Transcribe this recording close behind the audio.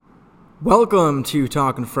Welcome to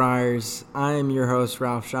Talking Friars. I am your host,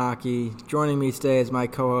 Ralph Shockey. Joining me today is my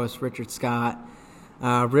co-host, Richard Scott.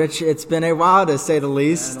 Rich, it's been a while to say the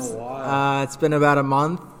least. It's been about a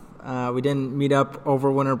month. We didn't meet up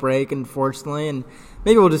over winter break, unfortunately, and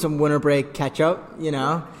maybe we'll do some winter break catch-up,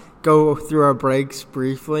 go through our breaks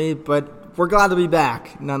briefly, but we're glad to be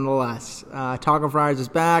back, nonetheless. Talking Friars is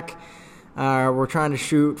back. We're trying to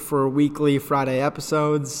shoot for weekly Friday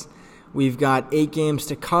episodes. We've got 8 games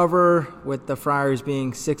to cover, with the Friars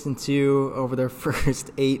being 6-2 over their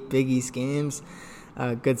first 8 Big East games.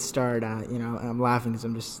 Good start. I'm laughing because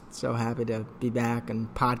I'm just so happy to be back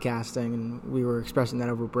and podcasting, and we were expressing that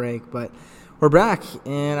over break. But we're back,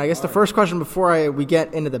 and I guess the first question before we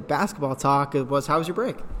get into the basketball talk was, how was your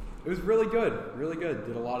break? It was really good, really good.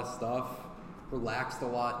 Did a lot of stuff. Relaxed a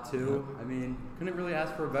lot, too. I mean, couldn't really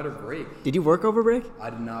ask for a better break. Did you work over break? I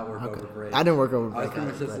did not work over break. I didn't work over break. I was pretty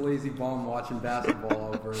much just lazy bum watching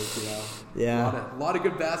basketball over it, Yeah. A lot of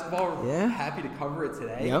good basketball. Yeah. Happy to cover it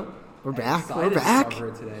today. Yep. We're back. Excited We're back. to cover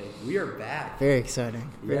it today. We are back. Very exciting.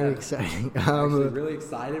 Very exciting. Actually, really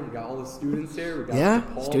excited. We got all the students here. We got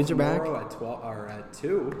DePaul students are back tomorrow at 12 or at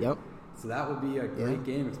 2. Yep. So that would be a great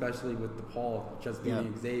game, especially with DePaul just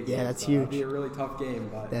being Xavier. Yeah, that's so huge. That'd be a really tough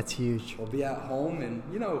game, but that's huge. We'll be at home, and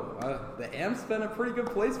the Amp's been a pretty good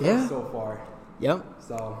place for us so far. Yep.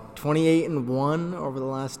 So 28-1 over the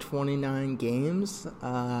last 29 games.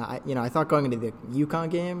 I thought going into the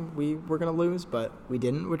UConn game we were going to lose, but we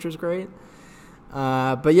didn't, which was great.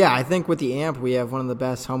 But yeah, I think with the Amp we have one of the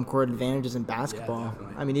best home court advantages in basketball.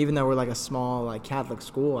 Yeah, I mean, even though we're like a small Catholic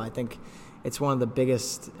school, I think it's one of the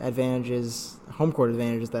biggest advantages, home court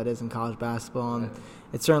advantages, that is in college basketball. And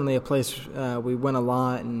it's certainly a place we win a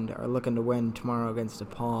lot and are looking to win tomorrow against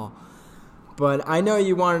DePaul. But I know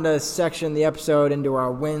you wanted to section the episode into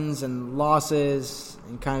our wins and losses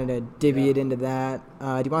and kind of divvy it into that. Do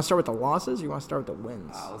you want to start with the losses or you want to start with the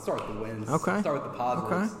wins? Let's start with the wins. Okay. Let's start with the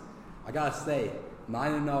positives. Okay. I got to say,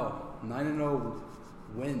 9-0. 9-0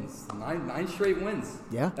 wins. Nine straight wins.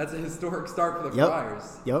 Yeah. That's a historic start for the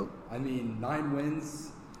Friars. Yep. I mean, 9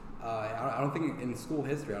 wins. I don't think in school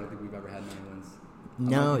history, I don't think we've ever had 9 wins.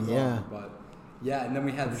 No, yeah. But yeah, and then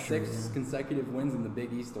we had 6 consecutive wins in the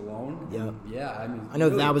Big East alone. Yep. Yeah, I mean, I know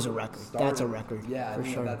that was a record. That's a record. Yeah, for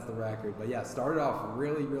sure. That's the record. But yeah, started off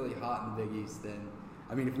really, really hot in the Big East. And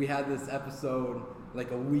I mean, if we had this episode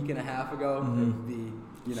like a week and a half ago, it would be,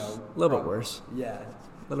 a little bit worse. Yeah.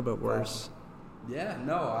 A little bit worse. Yeah,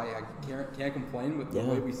 no, I can't complain with the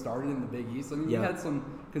way we started in the Big East. I mean, we had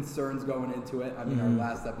some concerns going into it. I mean, our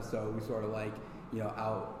last episode, we sort of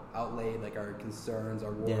outlaid like our concerns,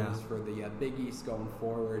 our worries for the Big East going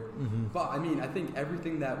forward. But I mean, I think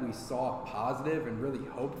everything that we saw positive and really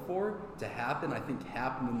hoped for to happen, I think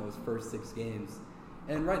happened in those first 6 games.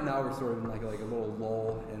 And right now we're sort of in like a little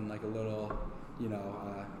lull and like a little,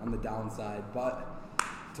 on the downside. But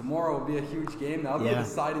tomorrow will be a huge game. That'll be a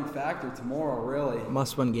deciding factor tomorrow, really.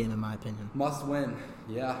 Must-win game, in my opinion. Must win,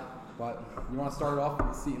 yeah. But you want to start off with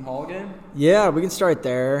the Seton Hall game? Yeah, we can start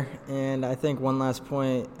there. And I think one last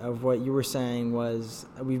point of what you were saying was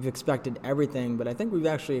we've expected everything, but I think we've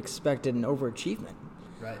actually expected an overachievement.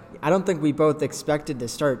 Right. I don't think we both expected to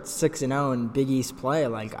start 6-0 in Big East play.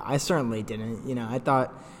 Like, I certainly didn't. I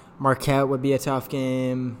thought Marquette would be a tough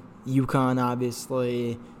game. UConn,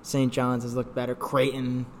 obviously. St. John's has looked better.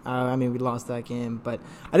 Creighton, we lost that game. But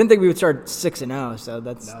I didn't think we would start 6-0, so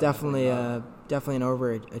that's definitely an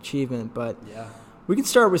overachievement. But we can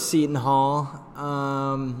start with Seton Hall.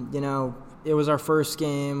 It was our first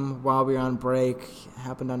game while we were on break. It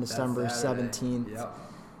happened on December 17th.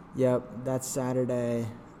 Yep, that's Saturday.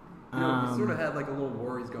 We sort of had like a little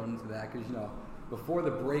worries going into that because, before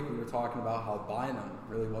the break we were talking about how Bynum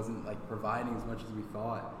really wasn't like providing as much as we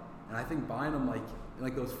thought. And I think Bynum,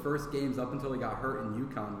 like those first games up until he got hurt in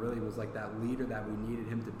UConn, really was like that leader that we needed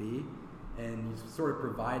him to be. And he sort of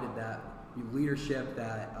provided that leadership,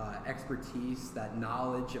 that expertise, that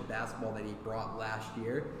knowledge of basketball that he brought last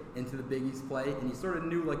year into the Big East play. And he sort of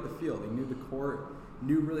knew like the field. He knew the court,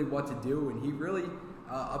 knew really what to do. And he really,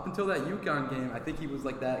 up until that UConn game, I think he was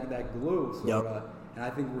like that glue sort of. And I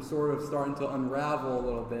think we're sort of starting to unravel a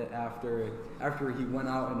little bit after he went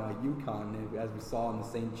out in UConn, as we saw in the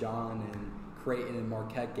St. John and Creighton and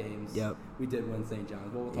Marquette games. Yep. We did win St.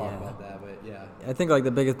 John's. We'll talk about that, but yeah. I think like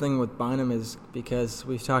the biggest thing with Bynum is because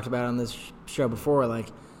we've talked about it on this show before, like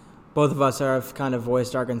both of us have kind of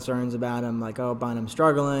voiced our concerns about him, like, oh, Bynum's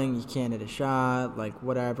struggling, he can't hit a shot, like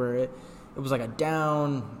whatever. It was like a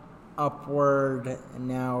down, upward, and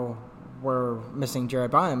now we're missing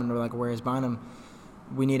Jared Bynum, and we're like, where's Bynum?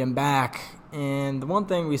 we need him back. And the one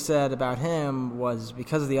thing we said about him was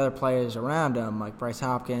because of the other players around him, like Bryce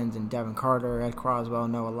Hopkins and Devin Carter, Ed Croswell,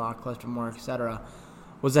 Noah Locke, Clifton Moore, etc.,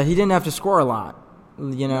 was that he didn't have to score a lot.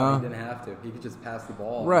 You know, no, he didn't have to. He could just pass the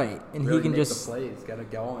ball, right? And really he can make just the plays, get it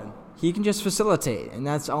going. He can just facilitate, and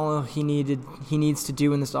that's all he needs to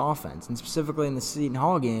do in this offense. And specifically in the Seton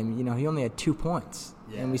Hall game, you know, he only had 2 points,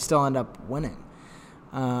 and we still end up winning.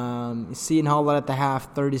 Seton Hall led at the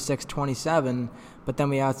half 36-27, but then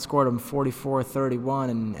we outscored them 44-31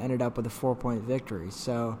 and ended up with a 4-point victory.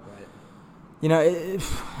 So, you know,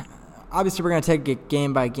 obviously we're going to take it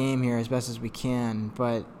game by game here as best as we can,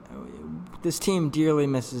 but this team dearly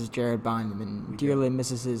misses Jared Bynum and dearly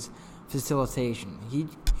misses his facilitation.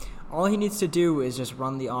 All he needs to do is just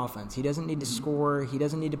run the offense. He doesn't need to score. He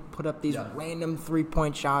doesn't need to put up these random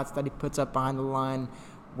 3-point shots that he puts up behind the line,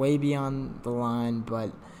 way beyond the line.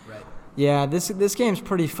 But, yeah, this game's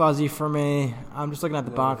pretty fuzzy for me. I'm just looking at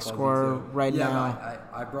the box score right now.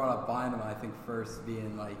 I brought up Bynum, I think, first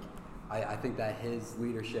being, like, I think that his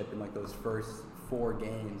leadership in, like, those first 4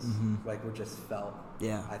 games, like, were just felt.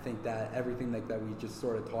 Yeah. I think that everything that we just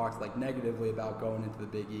sort of talked, like, negatively about going into the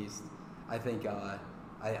Big East, I think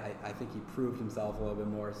I think he proved himself a little bit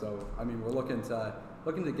more. So, I mean, we're looking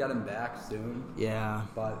to get him back soon. Yeah.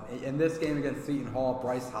 But in this game against Seton Hall,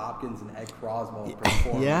 Bryce Hopkins and Ed Croswell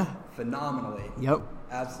performed phenomenally. Yep.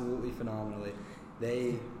 Absolutely phenomenally.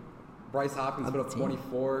 Bryce Hopkins put up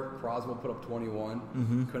 24, Croswell put up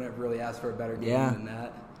 21. Couldn't really ask for a better game than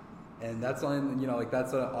that. And that's on, you know, like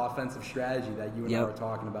that's an offensive strategy that you and I were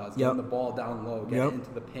talking about. It's getting the ball down low, getting it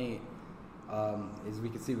into the paint. As we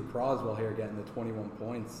can see with Croswell here getting the 21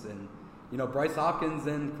 points. And, you know, Bryce Hopkins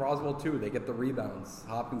and Croswell, too, they get the rebounds.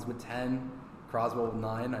 Hopkins with 10, Croswell with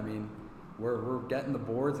 9. I mean, we're getting the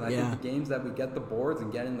boards. And I think the games that we get the boards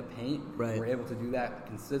and get in the paint, we're able to do that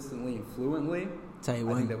consistently and fluently. That's how you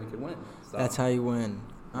win. I think that we could win. So. That's how you win.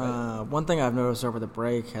 One thing I've noticed over the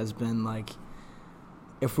break has been, like,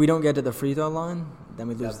 if we don't get to the free throw line, then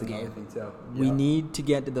we lose the game. Thing too. We need to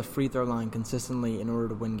get to the free throw line consistently in order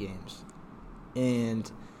to win games. And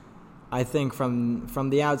I think from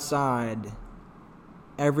the outside,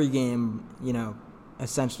 every game, you know,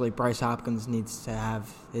 essentially Bryce Hopkins needs to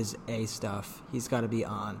have his A stuff. He's got to be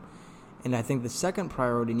on. And I think the second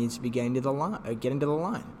priority needs to be getting to the line.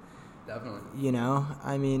 Definitely. You know,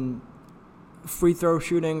 I mean, free throw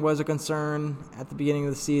shooting was a concern at the beginning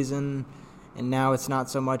of the season, and now it's not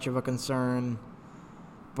so much of a concern.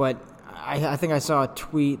 But I think I saw a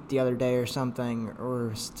tweet the other day or something,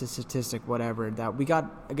 or statistic, whatever, that we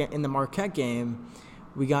got, again, in the Marquette game,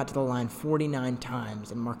 we got to the line 49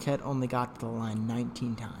 times, and Marquette only got to the line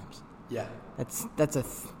 19 times. Yeah. That's a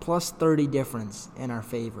plus 30 difference in our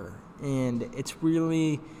favor. And it's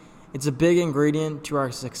a big ingredient to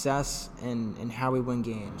our success and how we win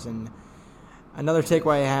games. And another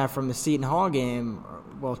takeaway I have from the Seton Hall game,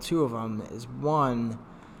 well, 2 of them, is one,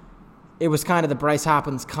 it was kind of the Bryce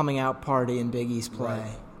Hopkins coming out party in Big East play.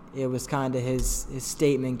 Right. It was kind of his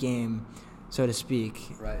statement game, so to speak.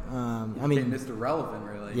 Right. I mean, Mr. Relevant,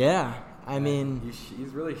 really. Yeah. I mean,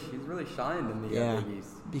 he's really shined in the Big East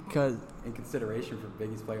because in consideration for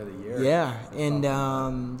Big East Player of the Year. Yeah,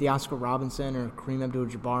 and the Oscar Robinson or Kareem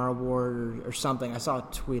Abdul-Jabbar award or something. I saw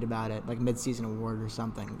a tweet about it, like mid-season award or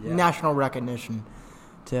something. Yeah. National recognition,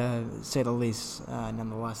 to say the least,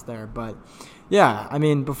 nonetheless there. But yeah, I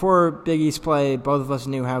mean, before Big East play, both of us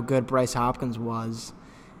knew how good Bryce Hopkins was,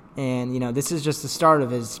 and you know, this is just the start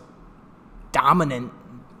of his dominant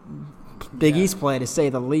Big East play, to say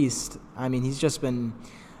the least. I mean, he's just been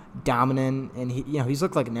dominant, and he's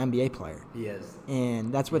looked like an NBA player. He is,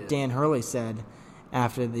 and that's what Dan Hurley said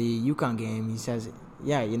after the UConn game. He says,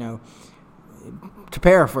 "Yeah, you know, to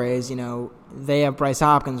paraphrase, you know, they have Bryce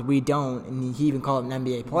Hopkins, we don't," and he even called him an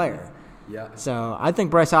NBA player. Yeah. So I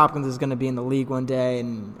think Bryce Hopkins is going to be in the league one day,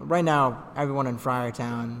 and right now, everyone in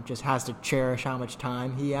Friartown just has to cherish how much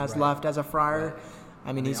time he has left as a Friar. Right.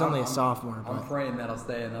 I mean, he's only a sophomore. I'm praying that'll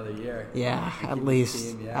stay another year. Yeah, at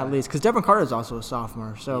least. Because Devin Carter is also a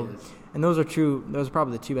sophomore. So, and those are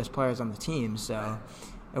probably the 2 best players on the team. So,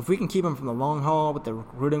 if we can keep them from the long haul with the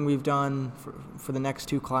recruiting we've done for the next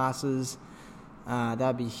 2 classes,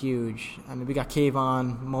 that'd be huge. I mean, we got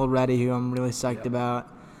Kayvon Mulready, who I'm really psyched about.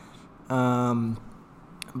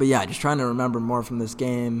 But yeah, just trying to remember more from this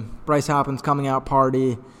game. Bryce Hopkins coming out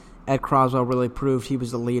party. Ed Croswell really proved he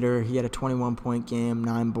was the leader. He had a 21-point game,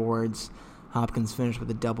 9 boards. Hopkins finished with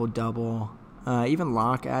a double-double. Even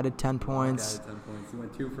Locke added 10 points. Locke added 10 points. He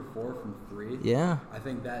went 2 for 4 from 3. Yeah. I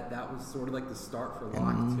think that was sort of like the start for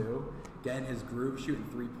Locke, too. Getting his groove, shooting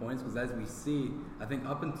 3 points. Because as we see, I think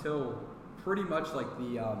up until pretty much like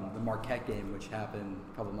the Marquette game, which happened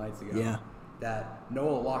a couple nights ago. Yeah. That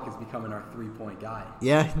Noah Locke is becoming our 3-point guy.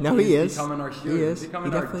 Yeah, no, he is. He's becoming our shooter. He is. He's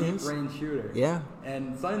becoming our deep-range shooter. Yeah.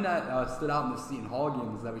 And something that stood out in the Seton Hall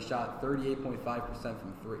game is that we shot 38.5%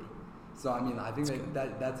 from three. So, I mean, I think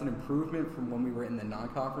that's an improvement from when we were in the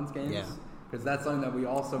non-conference games. Yeah. Because that's something that we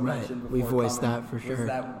also mentioned before. We voiced that for sure. Was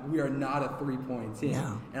that we are not a 3-point team.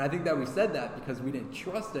 No. And I think that we said that because we didn't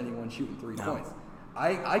trust anyone shooting 3 points.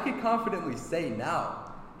 I could confidently say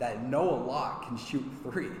now that Noah Locke can shoot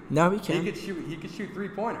 3. No, he can. He could shoot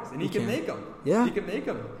 3-pointers, and he can make them. Yeah. He can make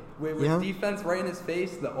them. With defense right in his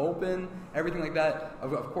face, the open, everything like that.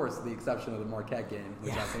 Of course, the exception of the Marquette game,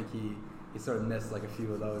 which I think he sort of missed like a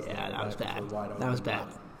few of those. Yeah, that was bad. That was bad.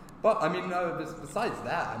 But, I mean, besides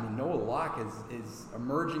that, I mean, Noah Locke is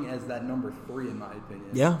emerging as that number 3, in my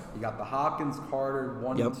opinion. Yeah. You got the Hopkins, Carter,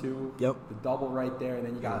 1 and 2. Yep. The double right there, and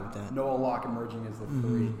then you got Noah Locke emerging as the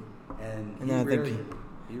 3. And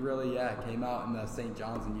he really came out in the St.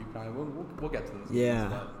 John's and UConn. We'll get to those. Yeah.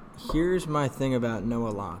 Games, Here's my thing about Noah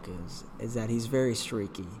Locke is that he's very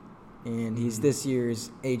streaky, and he's this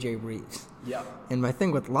year's AJ Reeves. Yeah. And my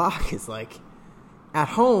thing with Locke is, like, at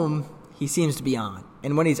home, he seems to be on.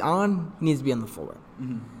 And when he's on, he needs to be on the floor.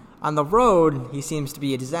 Mm-hmm. On the road, he seems to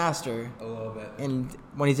be a disaster. A little bit. And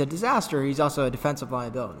when he's a disaster, he's also a defensive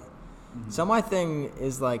liability. Mm-hmm. So my thing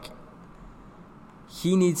is, like,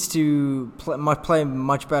 he needs to play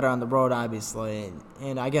much better on the road, obviously.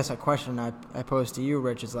 And I guess a question I pose to you,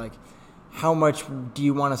 Rich, is, like, how much do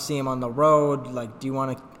you want to see him on the road? Like, do you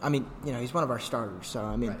want to – I mean, you know, he's one of our starters. So,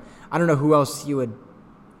 I mean, I don't know who else you would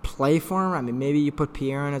play for him. I mean, maybe you put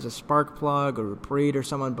Pierre in as a spark plug or Reed or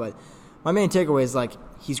someone. But my main takeaway is, like,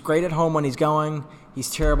 he's great at home when he's going. He's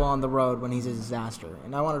terrible on the road when he's a disaster.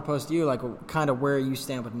 And I wanted to pose to you, like, kind of where you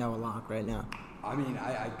stand with Noah Locke right now. I mean,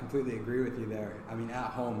 I completely agree with you there. I mean,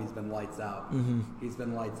 at home, he's been lights out. Mm-hmm. He's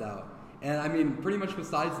been lights out. And, I mean, pretty much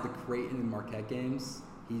besides the Creighton and Marquette games,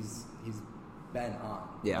 he's been on.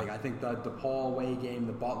 Yeah. Like, I think the DePaul away game,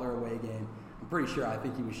 the Butler away game, I'm pretty sure I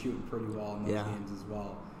think he was shooting pretty well in those games as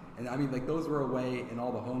well. And, I mean, like, those were away in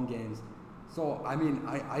all the home games. So, I mean,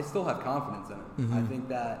 I still have confidence in him. Mm-hmm. I think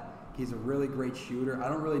that he's a really great shooter. I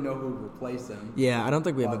don't really know who would replace him. Yeah, I don't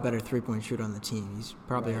think we have a better three-point shooter on the team. He's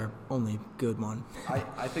probably our only good one.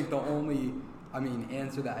 I think the only,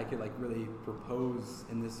 answer that I could, like, really propose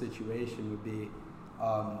in this situation would be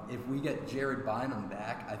if we get Jared Bynum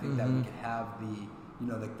back, I think that we could have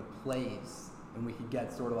the plays, and we could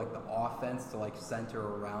get sort of, like, the offense to, like, center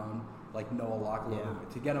around, like, Noah Locke a little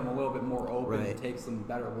bit, to get him a little bit more open and take some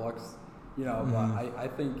better looks. You know, but I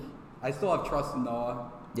think I still have trust in Noah.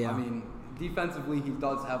 Yeah. I mean, defensively, he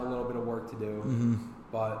does have a little bit of work to do,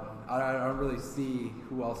 but I don't really see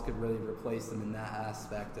who else could really replace him in that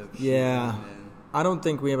aspect of shooting. Yeah. I don't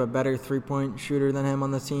think we have a better three-point shooter than him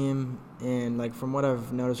on the team, and, like, from what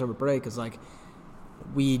I've noticed over break is, like,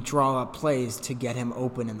 we draw up plays to get him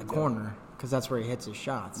open in the corner because that's where he hits his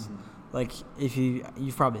shots. Like, if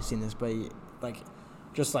you've probably seen this, but, like,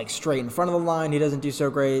 just, like, straight in front of the line, he doesn't do so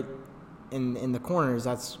great. In the corners,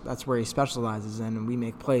 that's where he specializes in, and we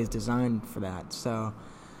make plays designed for that. So,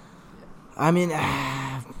 I mean,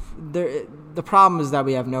 the problem is that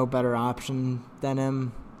we have no better option than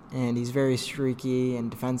him, and he's very streaky, and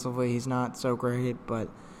defensively he's not so great. But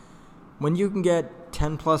when you can get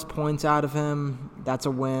 10-plus points out of him, that's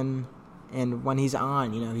a win. And when he's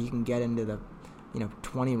on, you know, he can get into the,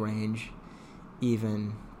 20 range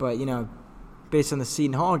even. But, based on the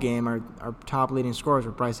Seton Hall game, our top leading scorers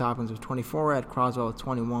were Bryce Hopkins with 24, Ed Croswell with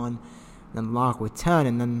 21, then Locke with 10,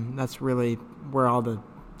 and then that's really where all the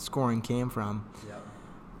scoring came from. Yeah.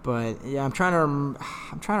 But yeah, I'm trying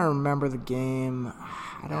to remember the game.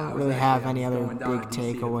 I don't really have any other big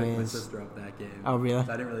takeaways. My sister up that game. Oh really?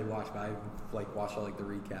 So I didn't really watch, but I watched all the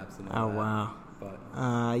recaps and all that. Oh wow.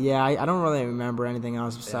 But yeah, I don't really remember anything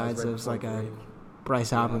else besides it was like a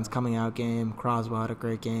Bryce Hopkins coming out game. Croswell had a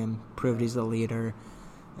great game. Proved he's the leader.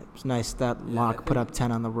 It was nice that Locke put up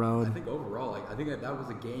 10 on the road. I think overall, I think that was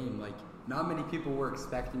a game, not many people were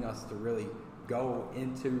expecting us to really go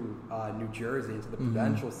into New Jersey, into the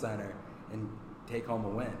Prudential Center, and take home a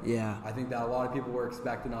win. Yeah. I think that a lot of people were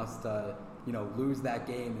expecting us to, lose that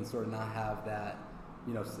game and sort of not have that,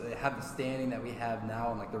 have the standing that we have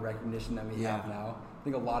now and, like, the recognition that we have now. I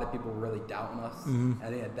think a lot of people were really doubting us. I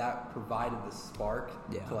think that provided the spark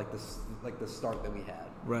to the start that we had.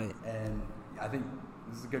 Right. And I think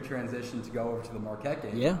this is a good transition to go over to the Marquette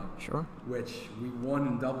game. Yeah, sure. Which we won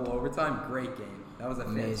in double overtime. Great game. That was a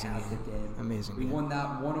fantastic game. Amazing. We won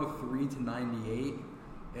that 103-98.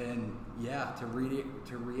 And to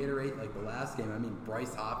reiterate, like the last game,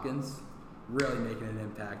 Bryce Hopkins really making an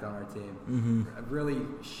impact on our team. Really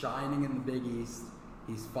shining in the Big East.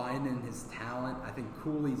 He's finding his talent. I think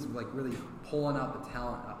Cooley's like really pulling out the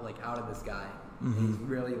talent like out of this guy. And he's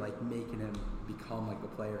really like making him become like the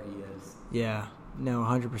player he is. Yeah. No,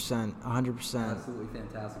 100%. 100%. Absolutely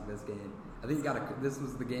fantastic this game. I think this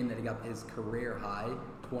was the game that he got his career high,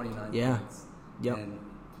 29 points. Yep. And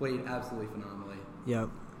played absolutely phenomenally. Yep.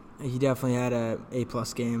 He definitely had a A+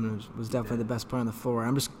 game and was definitely the best player on the floor.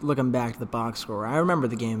 I'm just looking back to the box score. I remember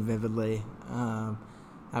the game vividly. I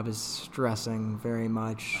was stressing very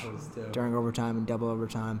much during overtime and double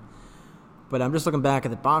overtime. But I'm just looking back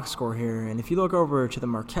at the box score here, and if you look over to the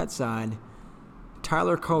Marquette side,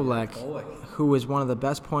 Tyler Kolek, who was one of the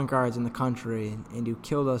best point guards in the country and who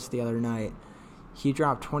killed us the other night, he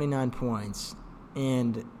dropped 29 points.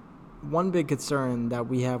 And one big concern that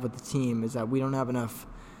we have with the team is that we don't have enough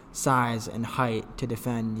size and height to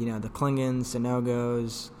defend, the Klingons,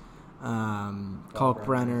 Sinogos,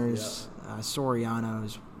 Kalkbrenners,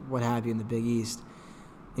 Sorianos, what have you in the Big East.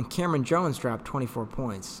 And Cameron Jones dropped 24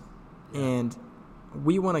 points. And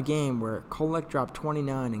we won a game where Kolek dropped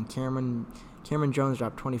 29 and Cameron Jones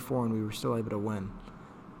dropped 24, and we were still able to win.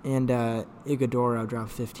 And Iguodala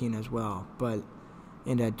dropped 15 as well.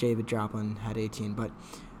 And David Joplin had 18. But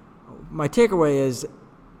my takeaway is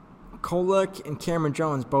Kolek and Cameron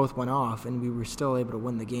Jones both went off, and we were still able to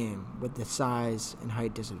win the game with the size and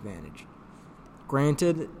height disadvantage.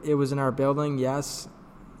 Granted, it was in our building, yes.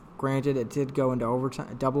 Granted, it did go into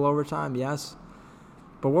overtime, double overtime, yes.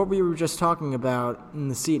 But what we were just talking about in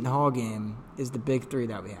the Seton Hall game is the big three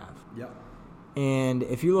that we have. Yep. And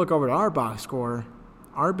if you look over at our box score,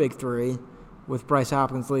 our big three, with Bryce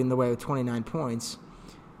Hopkins leading the way with 29 points,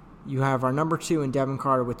 you have our number 2 in Devin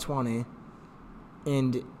Carter with 20.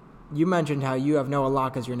 And you mentioned how you have Noah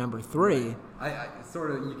Locke as your number 3. Right. I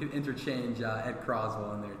sort of, you can interchange Ed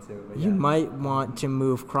Croswell in there too. But you might want to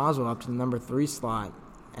move Croswell up to the number 3 slot,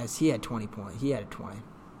 as he had 20 points. He had 20.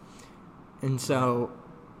 And so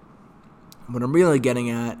what I'm really getting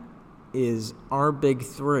at is our big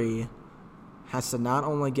three has to not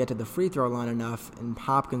only get to the free throw line enough, and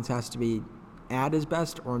Hopkins has to be at his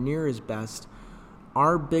best or near his best.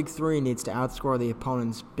 Our big three needs to outscore the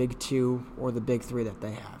opponent's big 2 or the big 3 that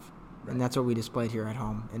they have. Right. And that's what we displayed here at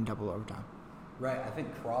home in double overtime. Right. I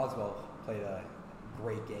think Croswell played a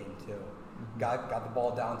great game too. Got the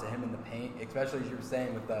ball down to him in the paint, especially as you were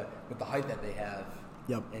saying with the height that they have.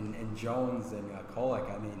 Yep. And Jones and Kolek.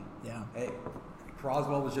 I mean, hey,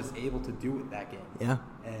 Croswell was just able to do it that game. Yeah.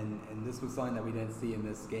 And this was something that we didn't see in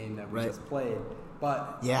this game that we just played.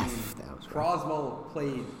 But yeah, I mean, that was Croswell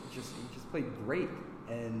played played great.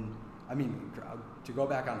 And I mean, to go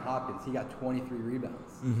back on Hopkins, he got 23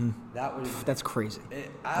 rebounds. That's crazy.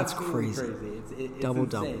 That's crazy. It's double.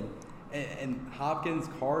 And Hopkins,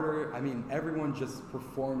 Carter, I mean, everyone just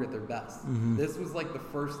performed at their best. This was like the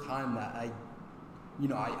first time that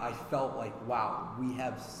I felt like, wow, we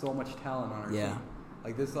have so much talent on our team.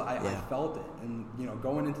 Like this, I felt it. And,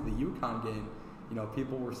 going into the UConn game,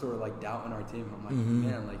 people were sort of like doubting our team. I'm like,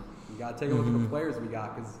 man, like, you got to take a look at the players we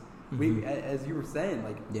got. Because we, as you were saying,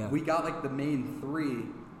 like, we got like the main 3,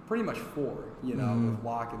 pretty much 4, with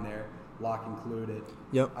Locke in there. Locke included.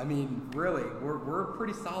 Yep. I mean, really, we're a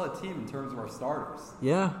pretty solid team in terms of our starters.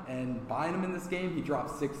 Yeah. And Bynum in this game, he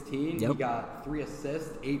dropped 16. He got 3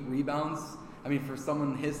 assists, 8 rebounds. I mean, for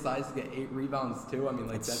someone his size to get 8 rebounds too, I mean,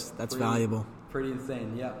 like that's pretty, valuable. Pretty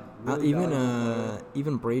insane. Yeah. Really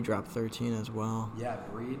even Breed dropped 13 as well. Yeah,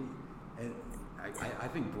 Breed. And I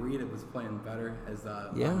think Breed was playing better as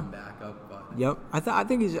backup. But yep. I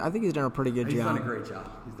think he's done a pretty good job. He's done a great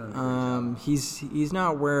job. He's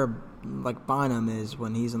not where like Bynum is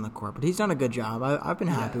when he's in the court, but he's done a good job. I've been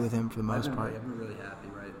happy with him for the most part. I've been really happy,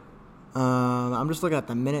 right? I'm just looking at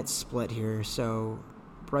the minutes split here. So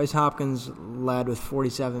Bryce Hopkins led with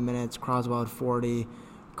 47 minutes, Croswell had 40,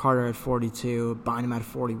 Carter had 42, Bynum had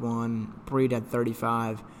 41, Breed had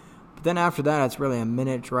 35. But then after that, it's really a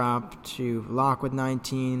minute drop to Locke with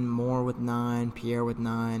 19, Moore with 9, Pierre with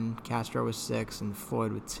 9, Castro with 6, and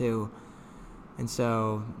Floyd with 2. And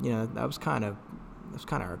so, that was kind of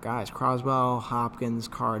our guys. Croswell, Hopkins,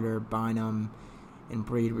 Carter, Bynum, and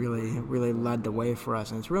Breed really led the way for us.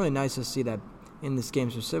 And it's really nice to see that in this game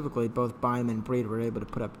specifically, both Bynum and Breed were able to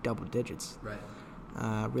put up double digits. Right.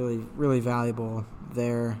 Really valuable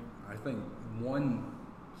there. I think one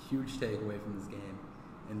huge takeaway from this game,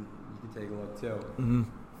 and you can take a look too,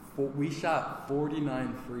 we shot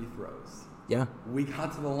 49 free throws. Yeah. We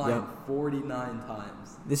got to the line 49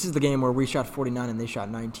 times. This is the game where we shot 49 and they shot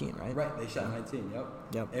 19, right? Right, they shot 19,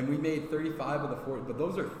 Yep. And we made 35 of the 40, but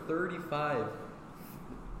those are 35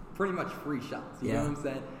 pretty much free shots. You know what I'm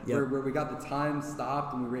saying? Yep. Where we got the time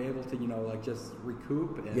stopped and we were able to, like just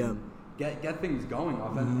recoup and get things going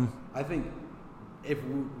offensively. I think if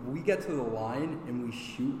we get to the line and we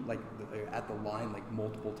shoot like at the line like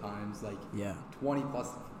multiple times, like 20 plus,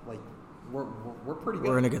 like we're pretty good.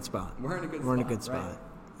 We're in a good spot. We're in a good spot. Right?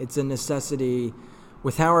 It's a necessity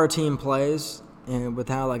with how our team plays and with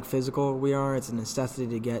how like physical we are. It's a necessity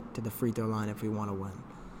to get to the free throw line if we want to win.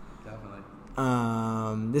 Definitely.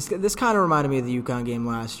 This kind of reminded me of the UConn game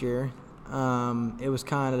last year. It was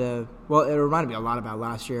kind of it reminded me a lot about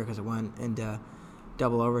last year because it went into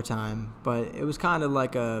double overtime. But it was kind of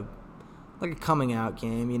like a coming out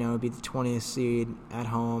game. It'd be the 20th seed at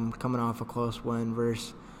home, coming off a close win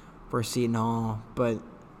versus Seton Hall. But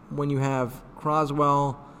when you have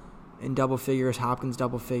Croswell in double figures, Hopkins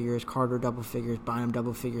double figures, Carter double figures, Bynum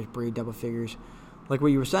double figures, Breed double figures, like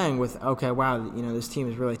what you were saying with, okay, wow, this team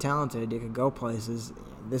is really talented. It could go places.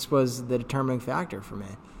 This was the determining factor for me.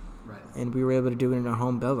 Right. And we were able to do it in our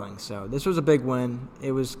home building. So this was a big win.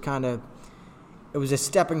 It was a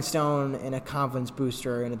stepping stone and a confidence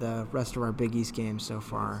booster into the rest of our Big East games so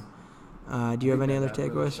far. Do you have any other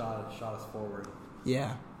takeaways? Really shot us forward.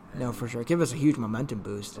 Yeah. No, for sure. Give us a huge momentum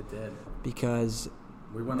boost. It did. Because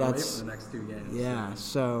we went away for the next 2 games. Yeah,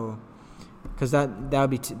 so because that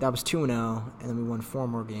was 2-0, and then we won 4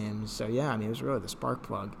 more games. So yeah, it was really the spark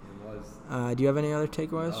plug. It was. Do you have any other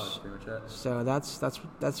takeaways? No, that's pretty much it. So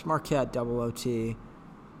that's Marquette double OT.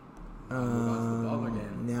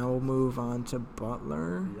 Now we'll move on to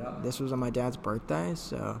Butler. Yep. This was on my dad's birthday,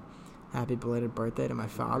 so happy belated birthday to my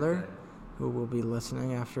father, who will be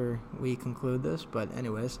listening after we conclude this. But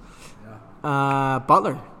anyways,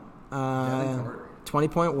 Butler,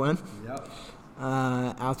 20-point win. Yep.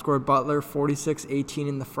 Outscored Butler 46-18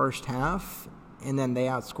 in the first half, and then they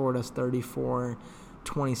outscored us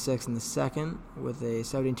 34-26 in the second, with a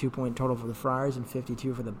 72-point total for the Friars and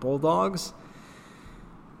 52 for the Bulldogs.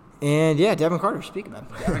 And yeah, Devin Carter, speak about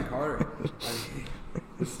it. Devin Carter,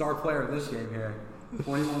 the star player of this game here.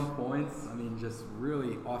 21 points. Just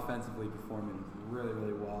really offensively performing really,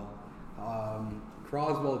 really well.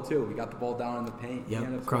 Croswell too. We got the ball down in the paint.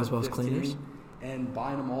 Yep, Croswell's cleaners. And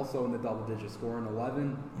Bynum also in the double digits, scoring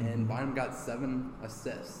 11. And Bynum got 7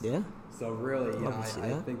 assists. Yeah. So really,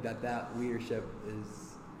 I think that leadership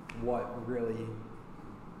is what really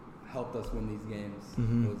helped us win these games.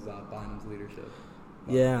 Was Bynum's leadership.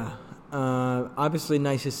 Yeah. Obviously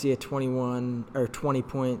nice to see a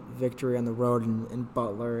 20-point victory on the road in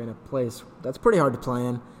Butler, in a place that's pretty hard to play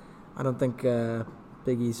in. I don't think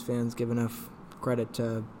Big East fans give enough credit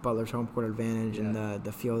to Butler's home court advantage and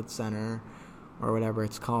the Field Center or whatever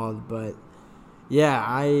it's called. But yeah,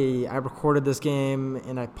 I recorded this game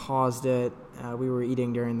and I paused it. We were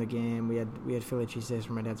eating during the game. We had Philly cheesesteaks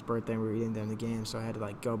for my dad's birthday, and we were eating during the game, so I had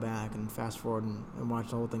to go back and fast forward and watch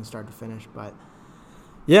the whole thing start to finish. But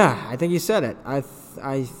yeah, I think you said it.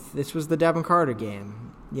 This was the Devin Carter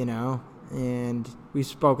game, and we've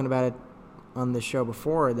spoken about it on the show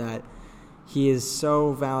before, that he is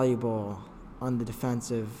so valuable on the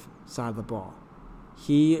defensive side of the ball.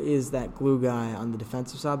 He is that glue guy on the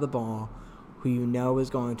defensive side of the ball who is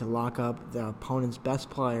going to lock up the opponent's best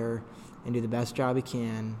player and do the best job he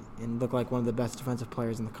can and look like one of the best defensive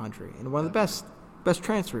players in the country and one of the best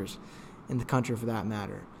transfers in the country for that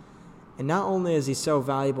matter. And not only is he so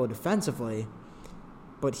valuable defensively,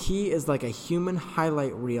 but he is like a human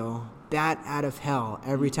highlight reel, bat out of hell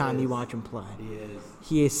every time you watch him play. He is.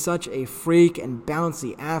 He is such a freak and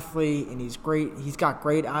bouncy athlete, and he's great. He's got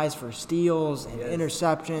great eyes for steals and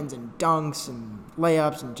interceptions and dunks and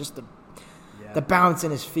layups and just the bounce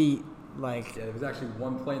in his feet. There was actually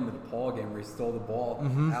one play in the DePaul game where he stole the ball,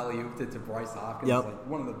 alley-ooped it to Bryce Hopkins. Yep.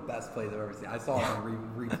 One of the best plays I've ever seen. I saw it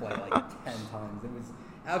on replay 10 times. It was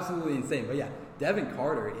absolutely insane. But yeah, Devin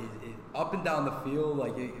Carter is up and down the field.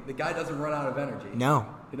 The guy doesn't run out of energy. No.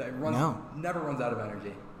 Never runs out of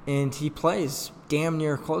energy. And he plays damn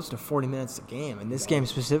near close to 40 minutes a game. In this game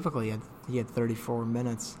specifically, he had 34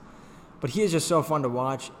 minutes. But he is just so fun to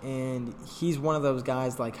watch, and he's one of those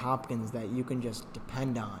guys like Hopkins that you can just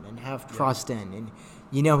depend on and have trust in, and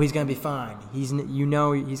he's going to be fine. He's going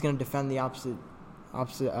to defend the opposite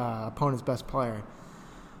opponent's best player.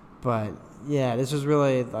 But yeah, this was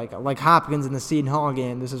really like Hopkins in the Seton Hall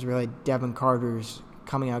game. This is really Devin Carter's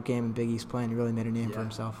coming out game in Big East play, and he really made a name for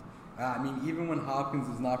himself. Even when Hopkins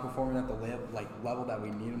is not performing at the level that we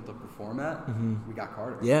need him to perform at, we got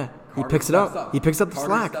Carter. Yeah, Carter he picks it up. He picks up the Carter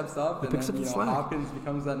slack. Steps up, and then Hopkins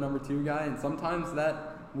becomes that number 2 guy, and sometimes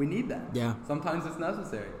we need that. Yeah. Sometimes it's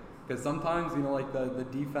necessary. Because sometimes, you know, like the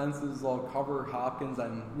defenses will cover Hopkins,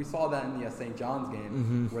 and we saw that in the St. John's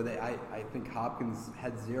game where I think Hopkins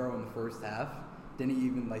had 0 in the first half. They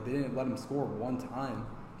didn't let him score one time.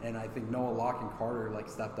 And I think Noah Locke and Carter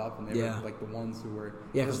stepped up, and they were like the ones who were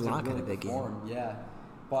because Locke had a big game. Yeah,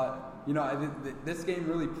 but you know, this game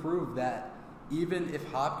really proved that even if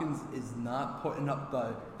Hopkins is not putting up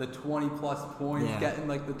the 20 plus points, getting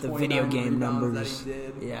the 29 video game rebounds numbers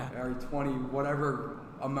that he did, or 20 whatever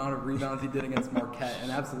amount of rebounds he did against Marquette, an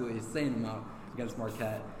absolutely insane amount against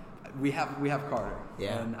Marquette. We have Carter,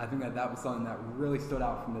 and I think that was something that really stood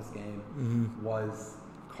out from this game was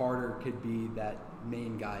Carter could be that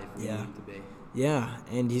main guy if we need him to be. Yeah,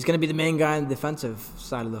 and he's going to be the main guy on the defensive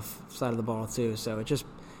side of the ball too. So it just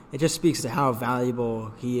speaks to how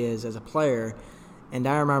valuable he is as a player. And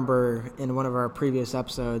I remember in one of our previous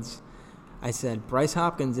episodes, I said Bryce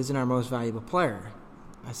Hopkins isn't our most valuable player.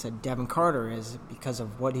 I said Devin Carter is because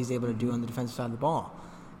of what he's able to do on the defensive side of the ball.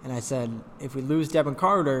 And I said if we lose Devin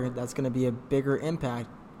Carter, that's going to be a bigger impact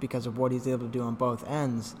because of what he's able to do on both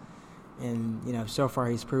ends. And, you know, so far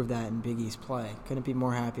he's proved that in Big East play. Couldn't be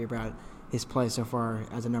more happy about his play so far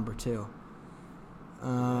as a number 2.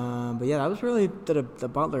 But, yeah, that was really the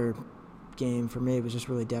Butler game for me. It was just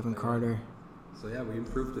really Devin Carter. So, yeah, we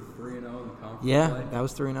improved to 3-0 in the conference play. Yeah, that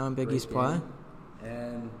was 3-0 in Big East play.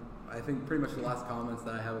 And I think pretty much the last comments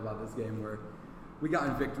that I have about this game were we got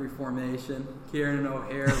in victory formation. Kieran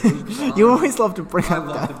O'Hare. You always love to bring up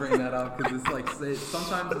that. I love to bring that up because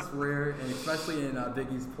sometimes it's rare, and especially in Big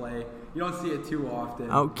East play, you don't see it too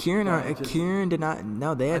often. Oh, Kieran did not.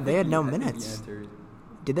 No, they had no minutes.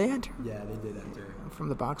 Did they enter? Yeah, they did enter. From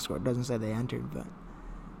the box score, it doesn't say they entered, but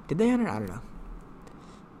did they enter? I don't know.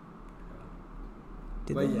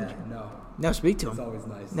 Did they enter? No, speak to them. It's always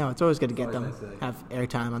nice. No, it's always good to get them have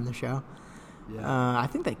airtime on the show. Yeah. I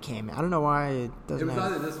think they came. I don't know why it doesn't. It was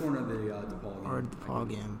either this one or the DePaul game. Or the DePaul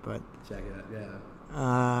game, but check it out.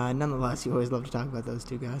 Yeah. Nonetheless, you always love to talk about those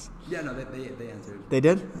two guys. Yeah, no, they entered. They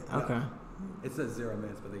did? Yeah. Okay. It says 0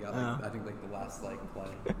 minutes, but they got I think the last play.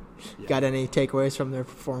 Yeah. Got any takeaways from their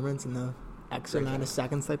performance in the X amount of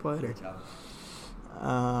seconds they played? Great job.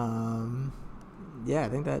 Yeah, I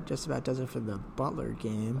think that just about does it for the Butler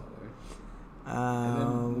game.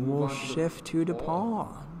 We'll shift to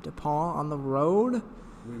DePaul. DePaul on the road.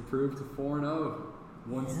 We improved to 4-0,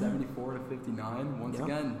 174 to 59. Once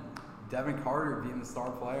again, Devin Carter being the star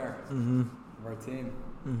player of our team.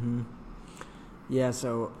 Mm-hmm. Yeah,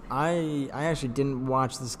 so I actually didn't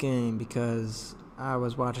watch this game because I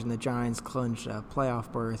was watching the Giants clinch a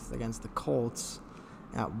playoff berth against the Colts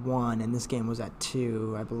at 1, and this game was at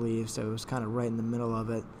 2, I believe, so it was kind of right in the middle of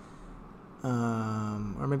it.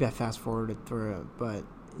 Or maybe I fast-forwarded through it, but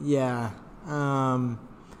yeah,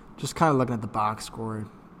 just kind of looking at the box score.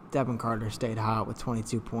 Devin Carter stayed hot with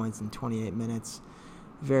 22 points in 28 minutes.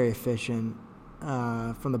 Very efficient.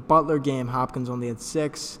 From the Butler game, Hopkins only had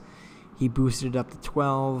 6. He boosted it up to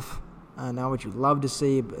 12. Not what you'd love to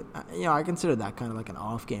see, but I consider that kind of like an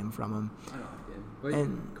off game from him.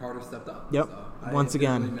 But Carter stepped up. Yep. So once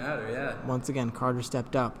again. Really matter, yeah. Once again, Carter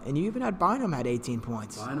stepped up. And you even had Bynum had 18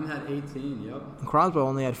 points. Bynum had 18, yep. And Croswell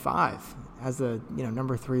only had 5 as the,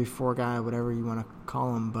 number 3, 4 guy, whatever you want to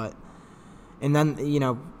call him. And then,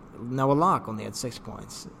 Noah Locke only had 6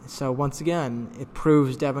 points. So once again, it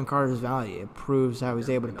proves Devin Carter's value. It proves how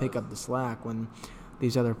he's able to pick up the slack when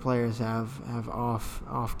these other players have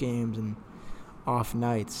off games and off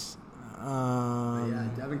nights.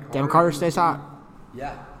 Devin Carter stays hot.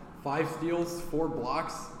 Yeah, 5 steals, 4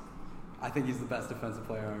 blocks. I think he's the best defensive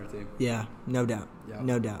player on our team. Yeah, no doubt. Yep.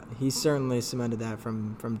 No doubt. He certainly cemented that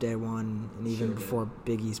from day one and even before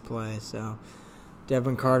Big East play. So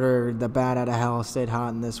Devin Carter, the bat out of hell, stayed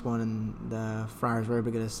hot in this one, and the Friars were able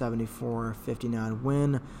to get a 74-59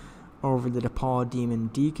 win over the DePaul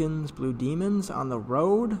Blue Demons on the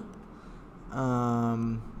road.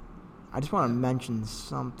 I just want to mention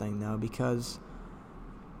something, though, because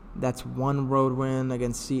that's 1 road win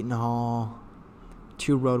against Seton Hall,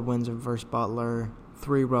 2 road wins versus Butler,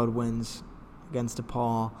 3 road wins against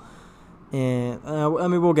DePaul. And,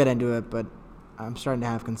 we'll get into it, but I'm starting to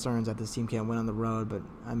have concerns that this team can't win on the road. But,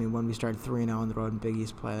 when we start 3-0 on the road in Big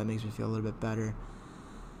East play, that makes me feel a little bit better.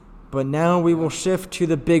 But now we will shift to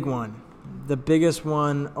the big one. The biggest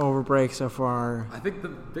one over break so far. I think the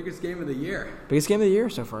biggest game of the year. Biggest game of the year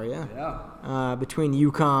so far, yeah. Yeah. Between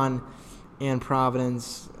UConn and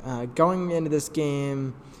Providence. Going into this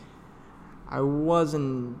game, I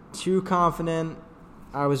wasn't too confident.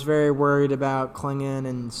 I was very worried about Klingon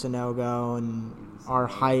and Sonogo and our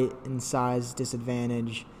height and size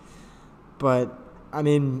disadvantage. But,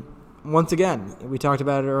 once again, we talked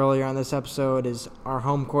about it earlier on this episode, is our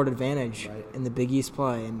home court advantage Right. in the Big East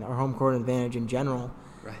play and our home court advantage in general.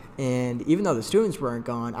 Right. And even though the students weren't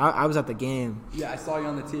gone, I was at the game. Yeah, I saw you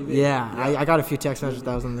on the TV. Yeah. I got a few text messages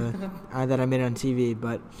that was on the that I made on TV,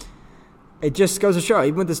 but it just goes to show,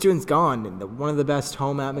 even with the students gone, one of the best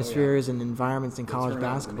home atmospheres and environments in college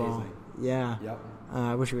turnout was basketball. amazing. Yeah. Yep.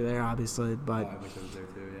 I wish we were there, obviously, but I wish I was there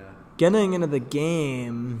too. Yeah. getting into the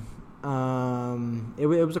game, it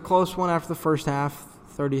was a close one after the first half,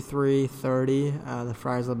 33-30. The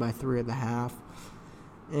Friars led by 3 at the half.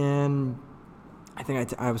 And I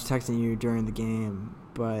think I was texting you during the game,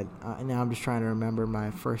 but now I'm just trying to remember my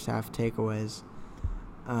first half takeaways.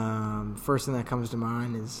 First thing that comes to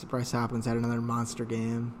mind is Bryce Hopkins had another monster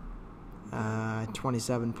game.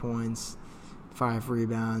 27 points, 5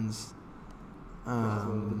 rebounds.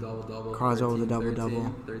 Croswell with the double-double. Croswell with the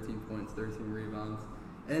double-double. 13 points, 13 rebounds.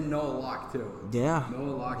 And Noah Locke, too. Yeah.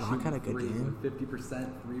 Noah Locke had a shooting good threes game. with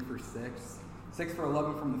 50%, 3 for 6. 6 for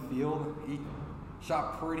 11 from the field. He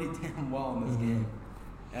shot pretty damn well in this game.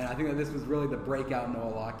 And I think that this was really the breakout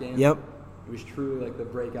Noah Locke game. Yep. It was truly like the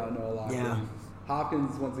breakout Noah Locke game.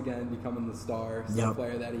 Hopkins, once again, becoming the star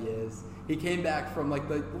player that he is. He came back from like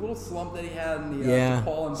the little slump that he had in the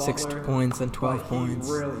DePaul and Butler. 6 points and 12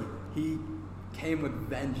 points. He came with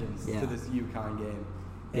vengeance to this UConn game.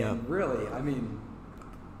 And really, I mean,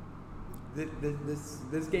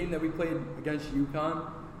 this game that we played against UConn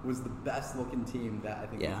was the best looking team that I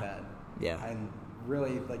think we've had. Yeah. And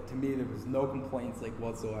really, like, to me, there was no complaints like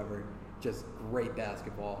whatsoever. Just great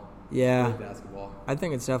basketball. Yeah. Great basketball. I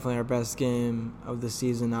think it's definitely our best game of the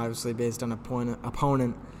season, obviously based on opponent,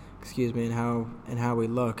 and how we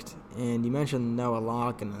looked. And you mentioned Noah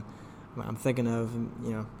Locke, and I'm thinking of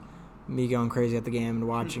me going crazy at the game and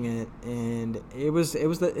watching it, and it was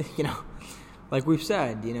the like we've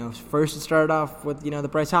said, first it started off with the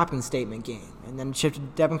Bryce Hopkins statement game, and then it shifted to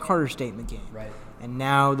Devin Carter's statement game, right? And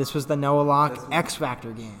now this was the Noah Locke X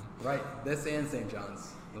Factor game, right? This and St.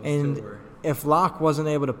 John's. And if Locke wasn't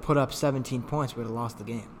able to put up 17 points, we would have lost the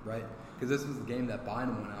game. Right, because this was the game that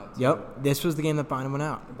Bynum went out to. Yep, this was the game that Bynum went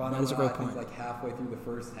out. That is a great point. Like halfway through the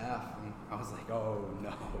first half, and I was like, "Oh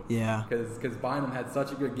no!" Yeah, because Bynum had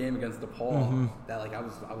such a good game against DePaul that like I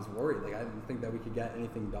was worried. Like I didn't think that we could get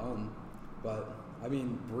anything done. But I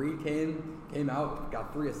mean, Bree came out,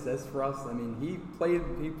 got 3 assists for us. I mean, he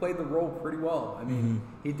played the role pretty well. I mean,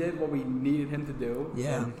 he did what we needed him to do.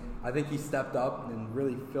 Yeah. And I think he stepped up and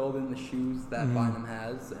really filled in the shoes that Bynum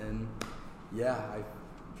has. And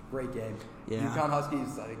great game. Yeah. UConn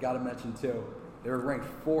Huskies, I got to mention too. They were ranked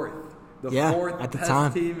 4th, the 4th at the best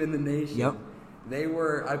time. team in the nation. Yep. They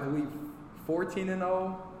were, I believe,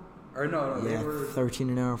 14-0, or no, they were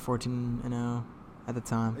 13-0, 14-0 at the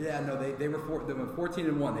time. Yeah, no, they were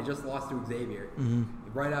 14-1. They just lost to Xavier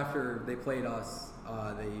right after they played us.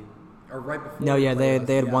 Right before. No, yeah, they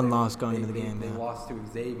had one they, loss going into the game. They lost to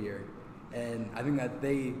Xavier, and I think that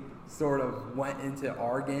they sort of went into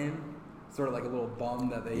our game sort of like a little bum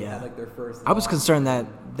that they had like their first. I was concerned that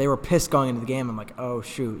they were pissed going into the game. I'm like, oh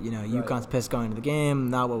shoot, UConn's pissed going into the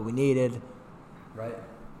game. Not what we needed. Right.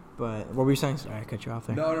 But what were you saying? Sorry, I cut you off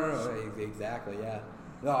there. No, exactly, yeah.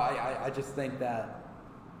 No, I just think that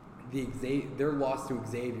their loss to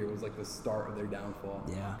Xavier was like the start of their downfall.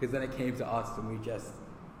 Yeah. Because then it came to us, and we just.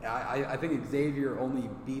 I think Xavier only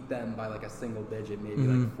beat them by like a single digit, maybe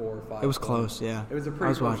like 4 or 5. It was points. Close, yeah. It was a pretty I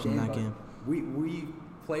was close watching game, that game. We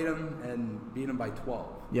played them and beat them by 12.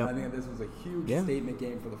 Yep. I think this was a huge statement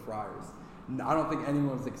game for the Friars. I don't think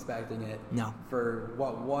anyone was expecting it. No. For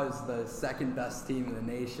what was the second best team in the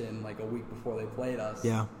nation, like a week before they played us.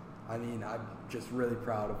 Yeah. I mean, I'm just really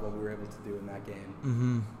proud of what we were able to do in that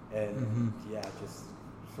game. And just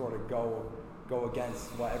sort of go against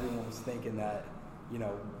what everyone was thinking that.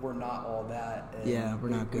 We're not all that. And we're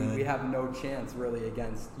not good. We have no chance really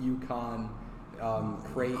against UConn,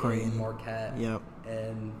 Creighton, Marquette. Yep.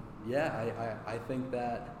 And I think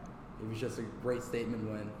that it was just a great statement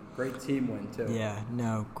win, great team win too. Yeah,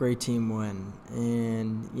 no, great team win.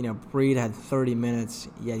 And Breed had 30 minutes.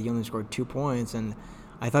 Yeah, he only scored 2 points, and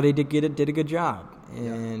I thought he did a good job.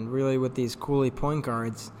 And really, with these Cooley point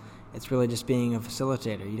guards, it's really just being a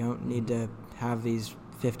facilitator. You don't need to have these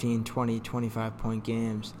 15, 20, 25-point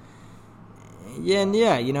games.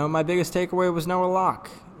 My biggest takeaway was Noah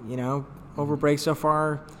Locke. Over break so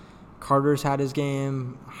far, Carter's had his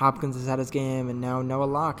game, Hopkins has had his game, and now Noah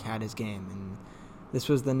Locke had his game. And this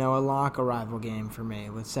was the Noah Locke arrival game for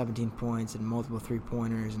me with 17 points and multiple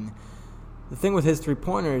three-pointers. And the thing with his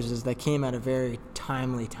three-pointers is they came at a very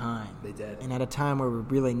timely time. They did. And at a time where we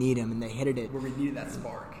really need him, and they hit it. Where we needed that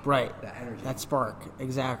spark. Right. That energy. That spark,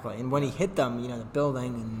 exactly. And when he hit them, the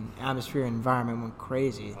building and atmosphere and environment went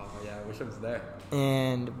crazy. Oh, yeah, I wish I was there.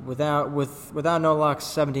 And without No Luck's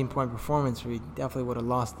 17-point performance, we definitely would have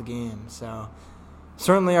lost the game. So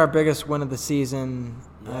certainly our biggest win of the season.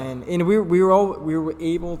 Yeah. And we were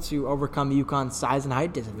able to overcome UConn's size and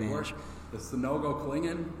height disadvantage. The Sanogo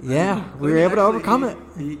Klingon. Yeah, we were able to overcome it.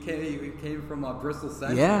 He came from Bristol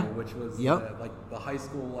Central, which was like the high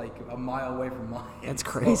school, like a mile away from mine. That's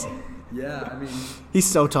crazy. So, yeah, I mean, he's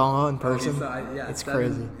so tall in person. It's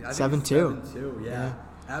crazy. 7'2". Yeah,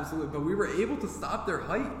 absolutely. But we were able to stop their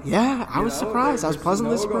height. Yeah, I was surprised. I was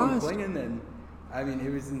pleasantly surprised. And I mean, it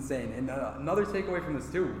was insane. And another takeaway from this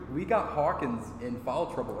too, we got Hawkins in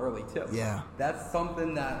foul trouble early too. Yeah, that's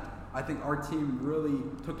something that I think our team really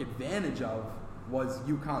took advantage of, was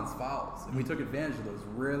UConn's fouls. And we took advantage of those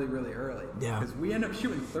really, really early. Yeah. Because we ended up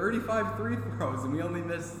shooting 35 free throws, and we only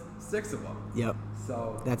missed 6 of them. Yep.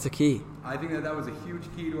 So that's a key. I think that was a huge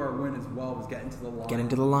key to our win as well, was getting to the line. Getting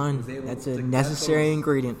to the line. That's a necessary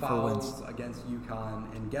ingredient for wins. Against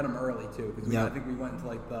UConn, and get them early, too. Because I think we went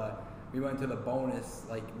into the bonus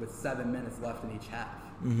with 7 minutes left in each half.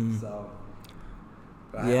 Mm-hmm. So...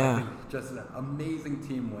 But I think just an amazing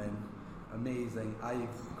team win. Amazing. I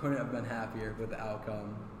couldn't have been happier with the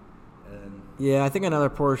outcome. Yeah, I think another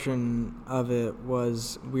portion of it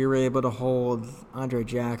was we were able to hold Andre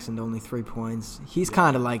Jackson to only 3 points. He's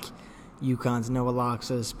kind of like UConn's Noah Locke,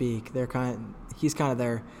 so to speak. He's kind of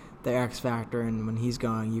their X factor, and when he's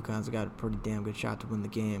going, UConn's got a pretty damn good shot to win the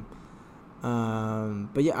game.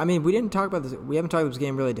 But yeah, I mean, we haven't talked about this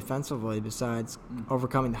game really defensively besides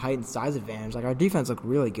overcoming the height and size advantage. Like, our defense looked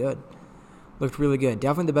really good.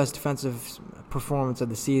 Definitely the best defensive performance of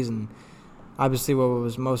the season. Obviously, what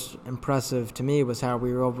was most impressive to me was how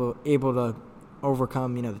we were able to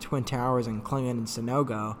overcome, the Twin Towers and Klingon and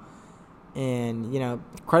Sanogo. And,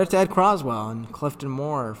 credit to Ed Croswell and Clifton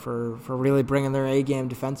Moore for really bringing their A game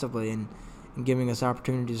defensively and giving us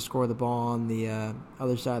opportunities to score the ball on the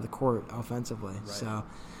other side of the court offensively. Right. So,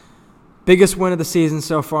 biggest win of the season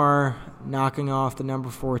so far, knocking off the number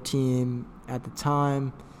 4 team at the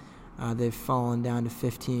time. They've fallen down to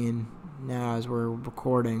 15 now as we're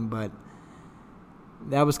recording, but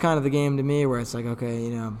that was kind of the game to me where it's like,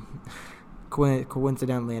 okay,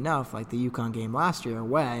 coincidentally enough, like the UConn game last year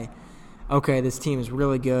away, okay, this team is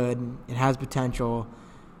really good. It has potential.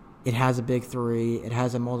 It has a big three. It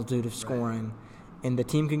has a multitude of scoring. And the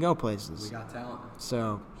team can go places. We got talent.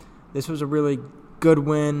 So this was a really good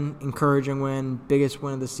win, encouraging win, biggest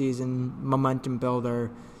win of the season, momentum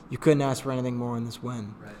builder. You couldn't ask for anything more in this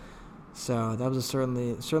win. Right. So that was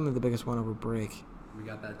certainly the biggest one over break. We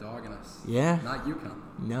got that dog in us. Yeah. Not UConn.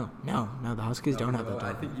 No. The Huskies don't have that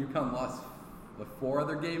dog. I think UConn lost 4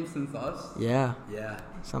 other games since us. Yeah. Yeah.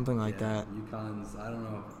 Something like that. UConn's, I don't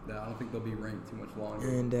know. I don't think they'll be ranked too much longer.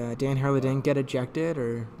 And Dan Hurley didn't get ejected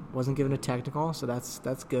or wasn't given a technical, so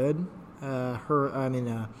that's good.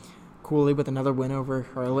 Cooley with another win over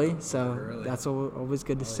Hurley, so that's always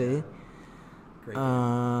good to see. Yeah. Great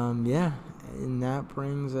game. Yeah, and that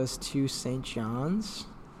brings us to St. John's.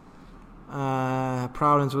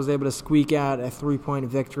 Providence was able to squeak out a 3-point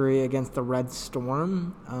victory against the Red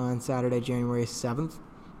Storm on Saturday, January 7th.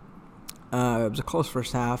 It was a close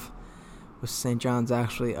first half, with St. John's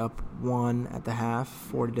actually up 1 at the half,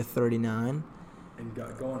 40-39. And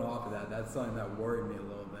going off of that, that's something that worried me a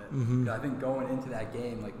little bit. Mm-hmm. I think going into that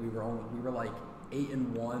game, we were like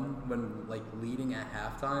 8-1 when leading at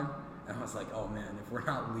halftime, and I was like, oh man, if we're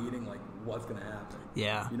not leading, what's gonna happen?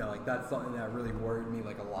 Yeah. That's something that really worried me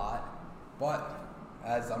a lot. But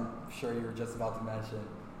as I'm sure you were just about to mention,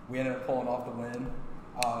 we ended up pulling off the win.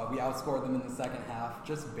 We outscored them in the second half,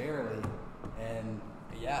 just barely. And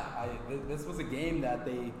yeah, this was a game that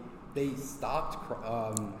they stopped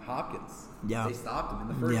Hopkins. Yeah. They stopped him in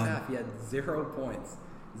the first half. He had 0 points.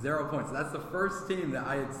 0 points. That's the first team that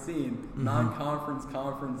I had seen non-conference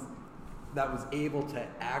conference that was able to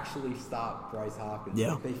actually stop Bryce Hopkins.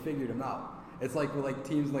 Yeah. They figured him out. It's like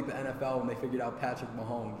teams like the NFL when they figured out Patrick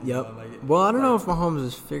Mahomes. Yep. Well, I don't know if Mahomes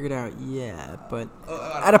is figured out yet, but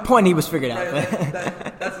at a point he was figured out.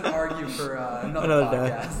 That's an argument for another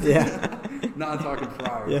podcast. Yeah. Not talking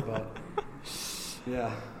Friars, but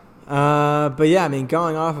yeah. But yeah, I mean,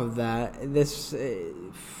 going off of that, this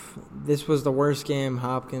was the worst game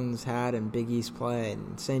Hopkins had in Big East play.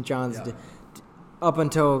 And St. John's, up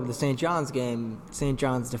until the St. John's game, St.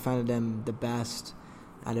 John's defended him the best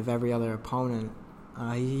out of every other opponent.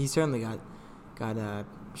 He certainly got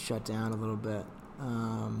shut down a little bit.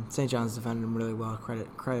 St. John's defended them really well.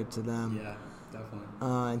 Credit to them. Yeah, definitely.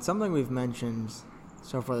 And something we've mentioned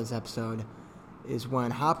so far this episode is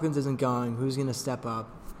when Hopkins isn't going, who's going to step up?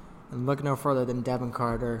 And look no further than Devin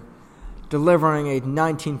Carter, delivering a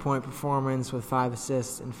 19-point performance with 5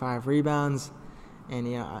 assists and 5 rebounds. And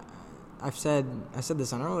I said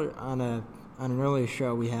this on an earlier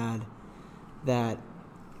show we had that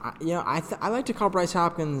I like to call Bryce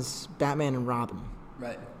Hopkins Batman and Robin.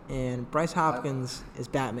 Right. And Bryce Hopkins is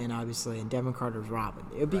Batman, obviously, and Devin Carter is Robin.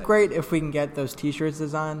 It would be great if we can get those T-shirts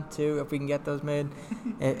designed too. If we can get those made,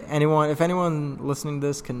 if anyone listening to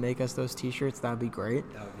this can make us those T-shirts, that would be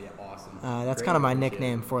great. That would be awesome. That's kind of my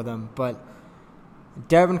nickname for them. But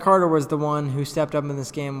Devin Carter was the one who stepped up in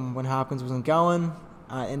this game when Hopkins wasn't going,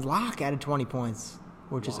 and Locke added 20 points,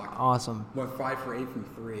 which is awesome. Went 5 for 8 from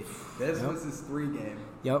 3. This was his 3 game.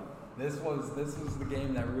 Yep. This was the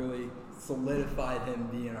game that really solidified him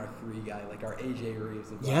being our 3 guy, like our AJ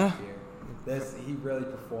Reeves of last year. He really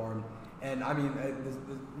performed, and I mean,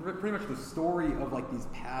 pretty much the story of like these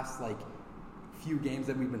past like few games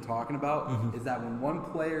that we've been talking about is that when one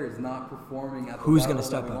player is not performing at the who's level going to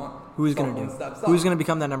step that we up? want, Who's going to do? Who's going to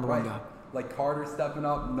become that number one guy? Like Carter stepping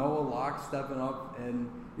up, Noah Locke stepping up, and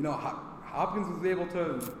Hopkins was able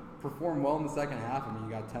to perform well in the second half. I mean,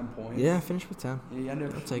 he got 10 points. Yeah, finished with 10. He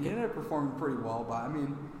ended up performing pretty well, but I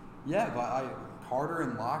mean, Carter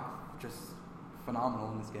and Locke just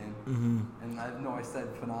phenomenal in this game. And I know I said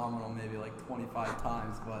phenomenal maybe like 25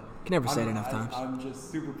 times, but can never say it enough times. I'm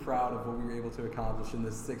just super proud of what we were able to accomplish in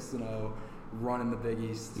this 6-0 run in the Big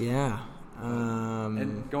East. Yeah.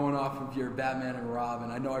 And going off of your Batman and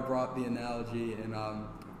Robin, I know I brought the analogy in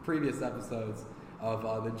previous episodes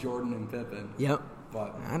of the Jordan and Pippen. Yep.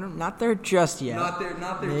 But not there just yet. Not there.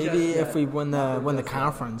 Maybe just yet. If we win the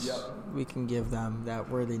conference, we can give them that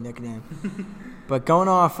worthy nickname. But going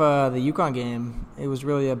off the UConn game, it was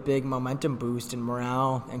really a big momentum boost and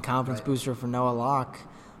morale and confidence booster for Noah Locke,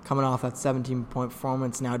 coming off that 17-point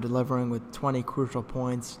performance, now delivering with 20 crucial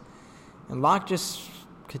points. And Locke just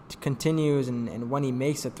continues, and when he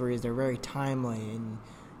makes the threes, they're very timely, and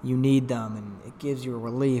you need them, and it gives you a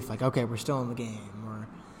relief, like, okay, we're still in the game, or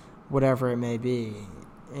whatever it may be.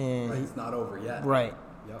 And it's not over yet. Right.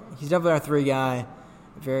 Yep. He's definitely our 3 guy.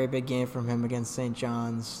 A very big game from him against St.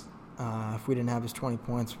 John's. If we didn't have his 20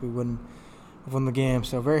 points, we wouldn't have won the game.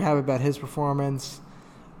 So very happy about his performance.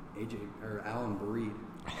 Alan Breed.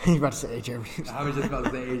 You're about to say AJ Reeves. I was just about to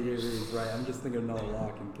say AJ Reeves, right? I'm just thinking of Noah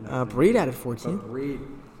Locke. Breed added 14. But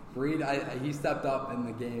Breed, he stepped up in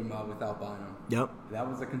the game without Bynum. Yep. That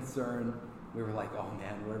was a concern. We were like, oh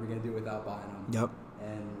man, what are we gonna do without Bynum? Yep.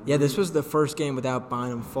 And this was the first game without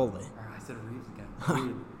Bynum fully. I said Reeves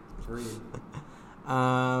again. Breed.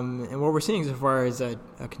 And what we're seeing so far is a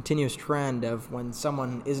continuous trend of when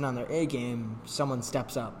someone isn't on their A game, someone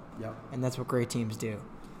steps up. Yep. And that's what great teams do.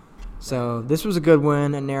 So this was a good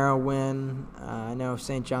win, a narrow win. I know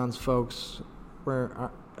St. John's folks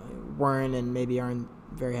weren't and maybe aren't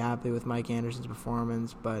very happy with Mike Anderson's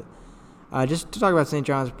performance. But just to talk about St.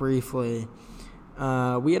 John's briefly,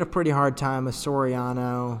 we had a pretty hard time with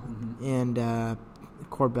Soriano and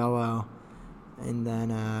Corbello, and then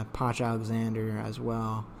Poch Alexander as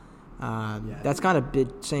well. That's kind of big.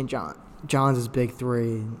 St. John's big 3,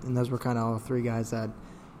 and those were kind of all 3 guys that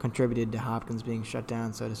contributed to Hopkins being shut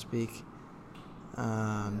down, so to speak.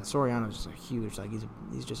 Soriano's just huge. Like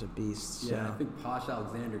he's just a beast. Yeah, I think Poch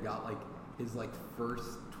Alexander got like his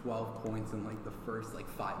first 12 points in the first 5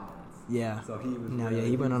 minutes. Yeah. So he was.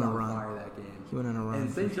 He went on a run. Fire that game. He went on a run.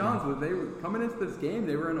 And St. John's, they were coming into this game.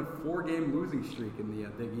 They were in a 4-game losing streak in the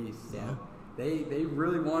Big East. So yeah. They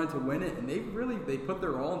really wanted to win it, and they put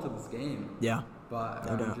their all into this game. Yeah. But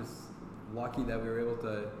I'm just lucky that we were able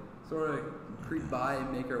to sort of creep by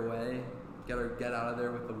and make our way, get out of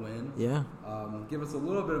there with the win. Yeah. Give us a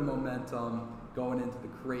little bit of momentum going into the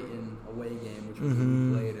Creighton away game, which was a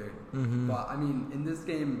week later. But I mean, in this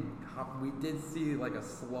game, we did see a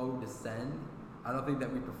slow descend. I don't think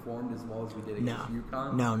that we performed as well as we did against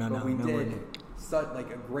UConn. No. But we did such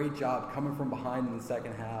a great job coming from behind in the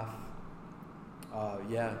second half.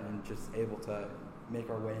 And just able to make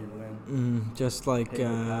our way and win. Just like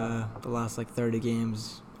the last 30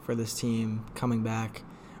 games for this team, coming back,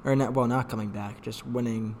 or not coming back, just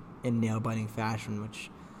winning in nail-biting fashion, which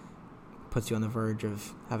puts you on the verge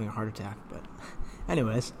of having a heart attack. But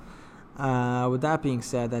anyways, with that being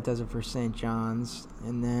said, that does it for St. John's.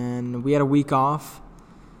 And then we had a week off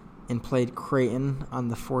and played Creighton on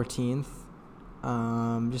the 14th.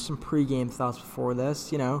 Just some pregame thoughts before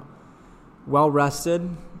this, well rested,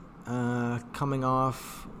 coming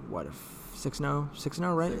off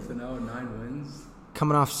 6-0, right? 6-0, 9 wins.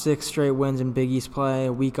 coming off 6 straight wins in Big East play,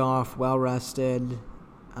 a week off, well rested.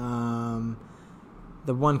 The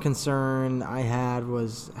one concern I had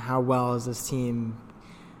was how well is this team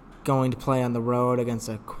going to play on the road against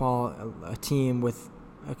a team with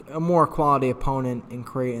a more quality opponent in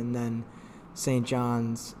Creighton than St.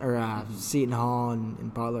 John's or Seton Hall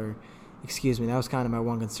and Butler. Excuse me, that was kind of my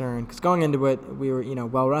one concern. Because going into it, we were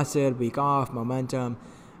well rested, week off, momentum.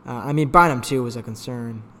 Bynum too was a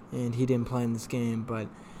concern, and he didn't play in this game. But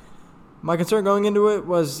my concern going into it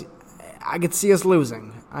was I could see us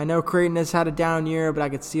losing. I know Creighton has had a down year, but I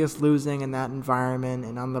could see us losing in that environment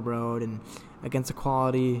and on the road and against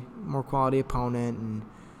a more quality opponent. And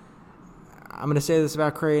I'm going to say this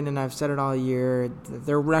about Creighton, and I've said it all year.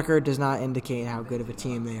 Their record does not indicate how good of a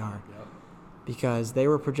team they are. Because they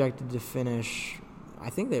were projected to finish,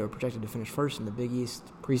 I think they were projected to finish first in the Big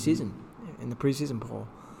East preseason, in the preseason poll.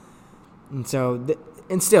 And so,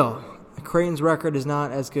 still, Creighton's record is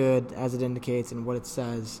not as good as it indicates and what it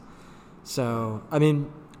says. So,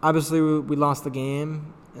 obviously we lost the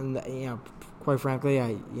game, and quite frankly,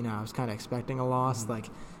 I was kind of expecting a loss. Like,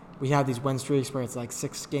 we have these win streaks where it's like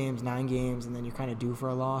 6 games, 9 games, and then you're kind of due for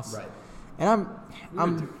a loss. Right. And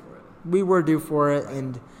we were due for it,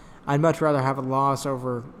 and I'd much rather have a loss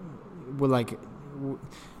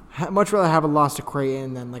much rather have a loss to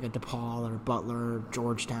Creighton than like a DePaul or Butler or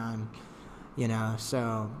Georgetown,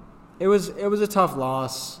 So it was a tough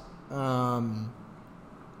loss. Got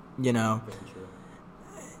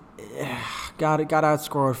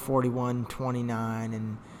outscored 41-29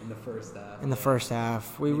 and in the first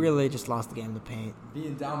half, we really just lost the game in the paint.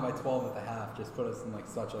 Being down by 12 at the half just put us in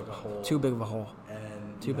such a hole. Too big of a hole.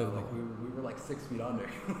 And too big of a hole. We were 6 feet under.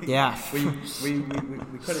 Yeah. we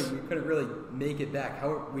couldn't really make it back.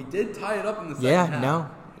 However, we did tie it up in the second half.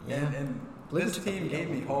 And this team gave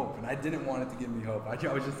me hope, and I didn't want it to give me hope. I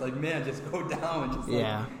was just like, man, just go down and just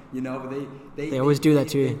But they always do that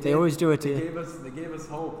to you. They always do it to you. They gave us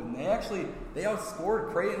hope, and they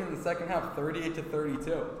outscored Creighton in the second half, 38-32.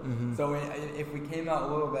 Mm-hmm. So if we came out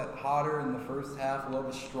a little bit hotter in the first half, a little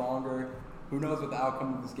bit stronger, who knows what the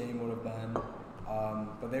outcome of this game would have been?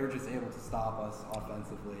 But they were just able to stop us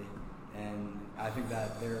offensively. And I think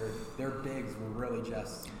that their bigs were really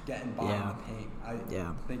just getting by in the paint. I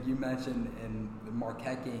think you mentioned in the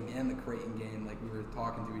Marquette game and the Creighton game, like we were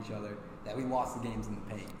talking to each other, that we lost the games in the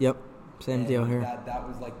paint. Yep, same deal here. That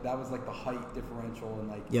was like the height differential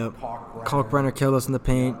and Kalkbrenner killed us in the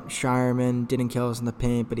paint. Yep. Shireman didn't kill us in the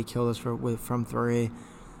paint, but he killed us from 3.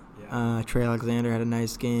 Yeah. Trey Alexander had a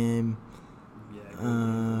nice game. Yeah.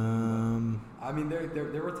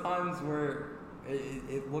 There were times where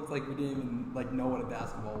it looked like we didn't even know what a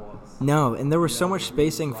basketball was. No, and there was so much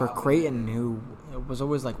spacing for Creighton, who was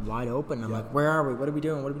always wide open. I'm like, where are we? What are we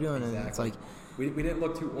doing? Exactly. And it's like we didn't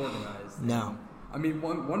look too organized. No.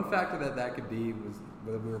 One factor that could be was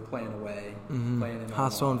whether we were playing away, playing in a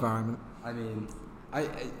hostile environment.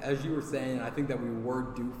 As you were saying, I think that we were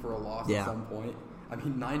due for a loss at some point.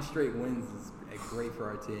 9 straight wins is great for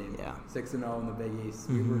our team. Yeah. 6-0 in the Big East.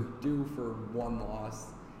 We were due for 1 loss.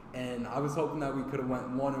 And I was hoping that we could have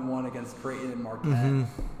went 1-1 against Creighton and Marquette.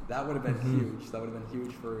 Mm-hmm. That would have been huge. That would have been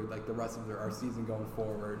huge for the rest of our season going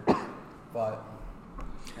forward. But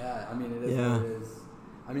it is what it is.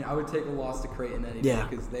 I would take a loss to Creighton any day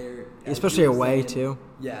because they're especially away too.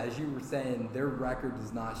 Yeah, as you were saying, their record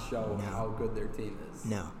does not show how good their team is.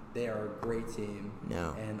 No, they are a great team.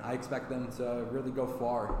 No, and I expect them to really go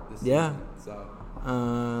far this season. So,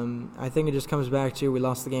 I think it just comes back to we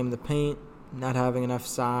lost the game in the paint. Not having enough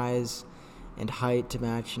size and height to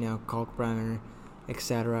match, Kalkbrenner,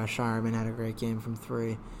 etc. Shireman had a great game from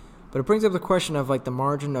 3. But it brings up the question of, the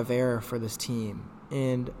margin of error for this team.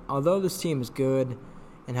 And although this team is good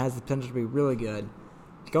and has the potential to be really good,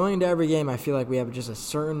 going into every game I feel like we have just a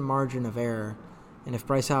certain margin of error. And if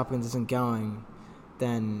Bryce Hopkins isn't going,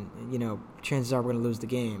 then, chances are we're going to lose the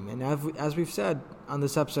game. And as we've said on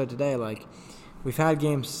this episode today, we've had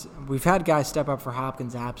guys step up for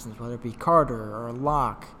Hopkins' absence, whether it be Carter or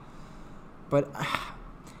Locke. But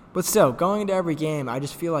still, going into every game, I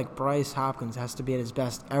just feel like Bryce Hopkins has to be at his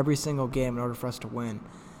best every single game in order for us to win.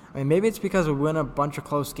 Maybe it's because we win a bunch of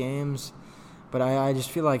close games, but I just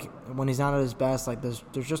feel like when he's not at his best,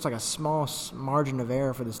 there's just a small margin of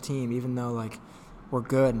error for this team, even though we're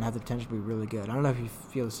good and have the potential to be really good. I don't know if you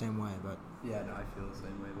feel the same way, but yeah, no, I feel the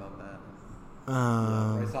same way about that.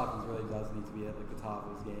 Bryce Hopkins really does need to be at the top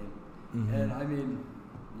of his game. Mm-hmm. And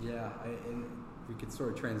and we could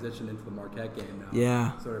sort of transition into the Marquette game now.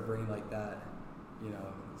 Yeah. Sort of bring that,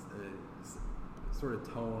 sort of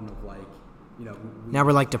tone of now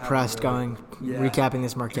we're like depressed recapping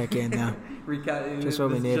this Marquette game now. Just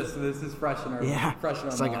what we need. This is fresh in our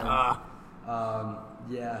it's like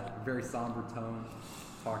very somber tone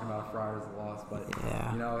talking about a Friars loss, but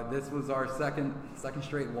this was our second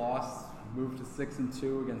straight loss. Moved to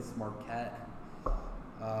 6-2 against Marquette.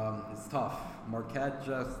 It's tough. Marquette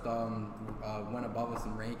just went above us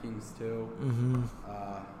in rankings too. Mm-hmm.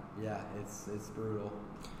 It's brutal.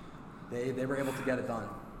 They were able to get it done.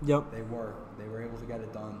 Yep. They were able to get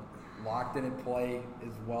it done. Locke didn't play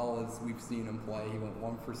as well as we've seen him play. He went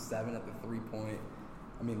 1 for 7 at the 3-point.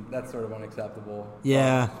 I mean, that's sort of unacceptable.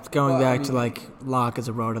 Yeah, going back to like Locke is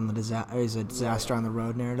a disaster on the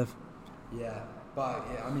road narrative. Yeah, but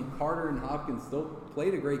Carter and Hopkins still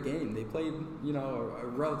played a great game. They played a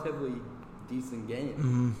relatively decent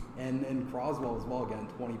game, mm-hmm. and Croswell as well, getting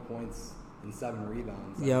 20 points and 7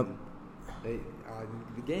 rebounds. Yep. The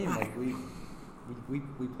game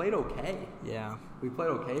we played okay. Yeah. We played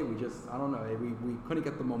okay. We just I don't know. We couldn't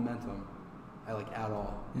get the momentum. At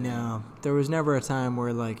all. No, there was never a time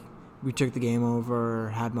where we took the game over or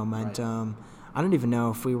had momentum. Right. I don't even know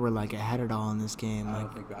if we were ahead at all in this game. I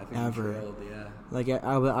think ever. We trailed,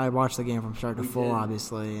 I watched the game from start to full,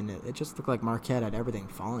 obviously, and it just looked like Marquette had everything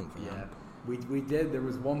falling for them. Yeah, we did. There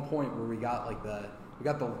was one point where we got the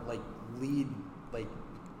lead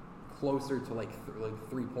closer to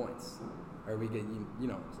 3 points, or we get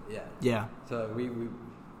Yeah. So we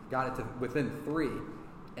got it to within 3.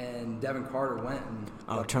 And Devin Carter went and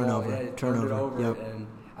turnover. Turned it over, yep. and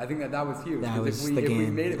I think that was huge. That was the game. If we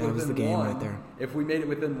made it that was the game right there. If we made it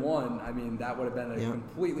within 1, that would have been a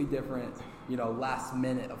completely different, last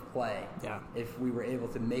minute of play. Yeah. If we were able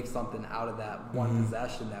to make something out of that one mm-hmm.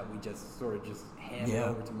 possession that we just sort of handed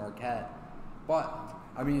over to Marquette. But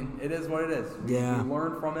it is what it is. We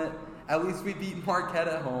learned from it. At least we beat Marquette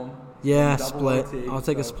at home. Yeah, split. I'll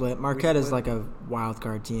take a split. Marquette is like a wild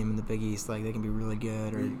card team in the Big East. They can be really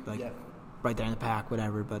good or right there in the pack,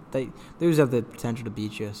 whatever. But they always have the potential to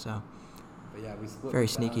beat you. So, we split. Very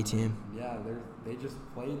sneaky team. Yeah, they just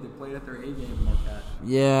played. They played at their A game, Marquette.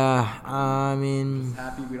 Yeah, just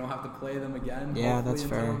happy we don't have to play them again. Yeah, that's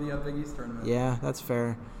fair. Until the Big East tournament. Yeah, that's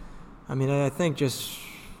fair. I think just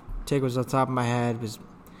take what's on top of my head was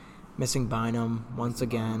missing Bynum once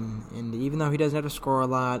again, and even though he doesn't have to score a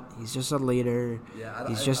lot, he's just a leader. Yeah,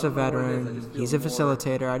 he's just a veteran. He's a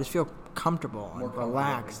facilitator. I just feel comfortable and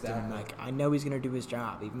relaxed, exactly. And I know he's going to do his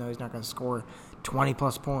job, even though he's not going to score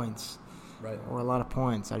 20-plus points or a lot of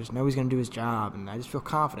points. I just know he's going to do his job, and I just feel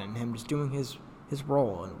confident in him just doing his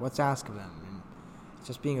role and what's asked of him, and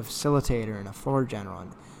just being a facilitator and a floor general.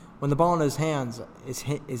 And when the ball in his hands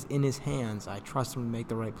is in his hands, I trust him to make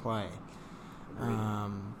the right play.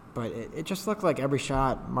 But it just looked like every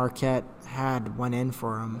shot Marquette had went in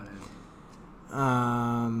for him.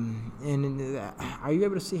 And are you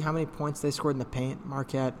able to see how many points they scored in the paint,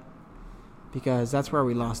 Marquette? Because that's where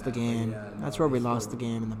we lost the game. That's where we lost the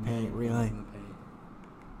game in the paint, really.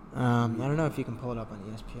 I don't know if you can pull it up on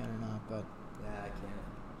ESPN or not, but yeah, I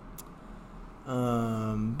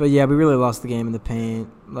can't. But yeah, we really lost the game in the paint.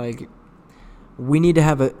 We need to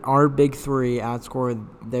have our big three outscore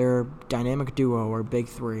their dynamic duo, or big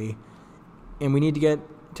three, and we need to get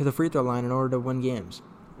to the free throw line in order to win games.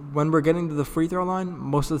 When we're getting to the free throw line,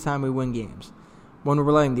 most of the time we win games. When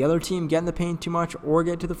we're letting the other team get in the paint too much or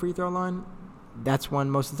get to the free throw line, that's when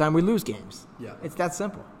most of the time we lose games. Yeah, it's that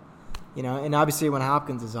simple. And obviously when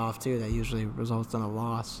Hopkins is off too, that usually results in a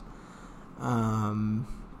loss.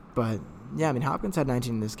 But yeah, Hopkins had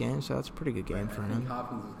 19 in this game, so that's a pretty good game for him.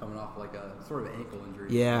 Hopkins was coming off a sort of ankle injury.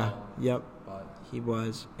 Yeah, yep, but he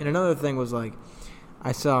was. And another thing was I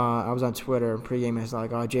was on Twitter pregame. I saw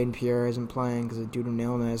Jaden Pierre isn't playing because of due to an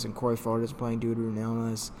illness, and Corey Ford isn't playing due to an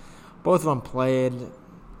illness. Both of them played.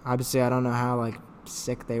 Obviously, I don't know how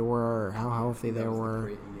sick they were or how healthy they were.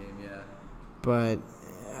 Game, yeah. But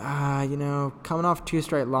coming off 2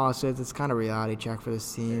 straight losses, it's kind of a reality check for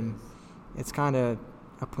this team. It's kind of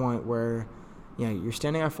a point where you're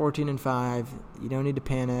standing at 14-5. You don't need to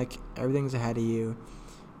panic. Everything's ahead of you.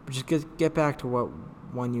 But just get back to what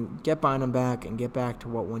won you. Get Bynum back and get back to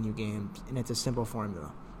what won you games. And it's a simple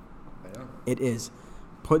formula. Yeah. It is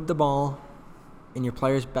put the ball in your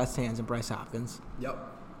player's best hands in Bryce Hopkins. Yep.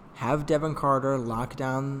 Have Devin Carter lock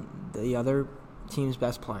down the other team's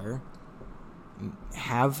best player.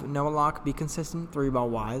 Have Noah Locke be consistent 3-ball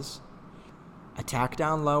wise. Attack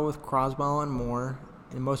down low with Croswell and Moore.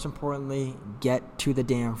 And most importantly, get to the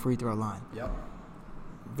damn free throw line. Yep.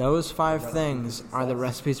 Those 5 things are the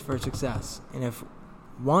recipes for success. And if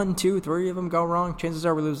 1, 2, 3 of them go wrong, chances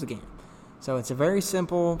are we lose the game. So it's a very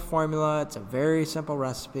simple formula. It's a very simple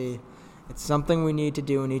recipe. It's something we need to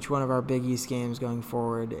do in each one of our Big East games going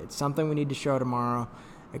forward. It's something we need to show tomorrow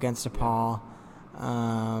against DePaul.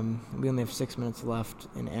 We only have 6 minutes left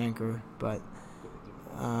in Anchor, but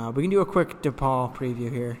we can do a quick DePaul preview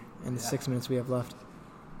here in the 6 minutes we have left.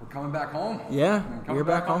 We're coming back home. Yeah, we're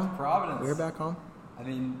back home. To Providence. We're back home. I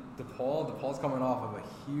mean, DePaul's coming off of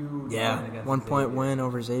a huge win against 1 point Xavier. Win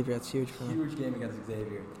over Xavier. That's huge for them. Huge game against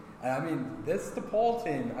Xavier. And I mean, this DePaul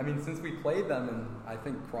team, I mean, since we played them and I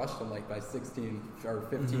think crushed them like by 16 or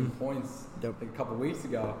 15 points like a couple weeks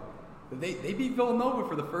ago, they beat Villanova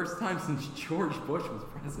for the first time since George Bush was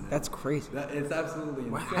president. That's crazy. It's absolutely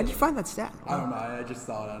insane. How'd you find that stat? I don't know. I just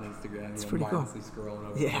saw it on Instagram. It's pretty cool. Mindlessly scrolling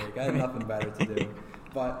over Yeah. I had nothing better to do.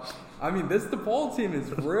 But, I mean, this DePaul team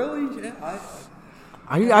is really...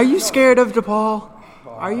 Are you scared of DePaul?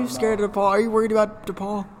 Are you scared of DePaul? Are you worried about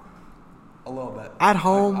DePaul? A little bit. At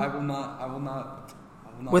home? I will not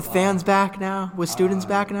With lie. fans back now? With students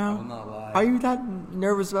back now? I will not lie. Are you that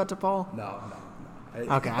nervous about DePaul? No.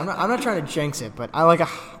 Okay, I'm not trying to jinx it, but I'm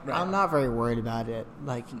Right. not very worried about it.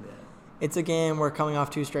 Like, it's a game where coming off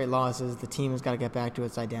 2 straight losses, the team has got to get back to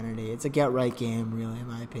its identity. It's a get-right game, really, in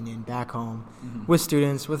my opinion, back home, with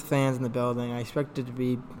students, with fans in the building. I expect it to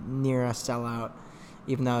be near a sellout,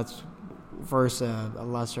 even though it's versus a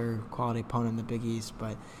lesser quality opponent in the Big East.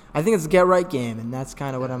 But I think it's a get-right game, and that's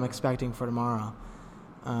kind of what I'm expecting for tomorrow.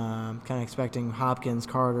 Kind of expecting Hopkins,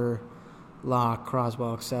 Carter, Locke,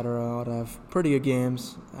 Croswell, etc. all to have pretty good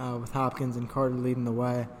games with Hopkins and Carter leading the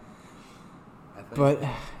way. But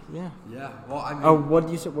yeah. Well, I mean. What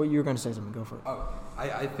did you say? Well, you were going to say something. Go for it.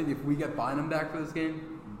 I think if we get Bynum back for this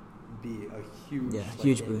game, it'd be a huge,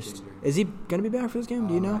 huge game boost. changer. Is he going to be back for this game?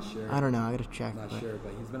 Do you know? Not sure. I don't know. I got to check. Not sure,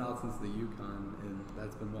 but he's been out since the UConn, and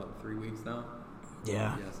that's been 3 weeks now.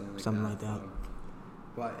 Yeah, something like that. So.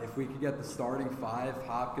 But if we could get the starting 5,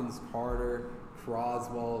 Hopkins, Carter,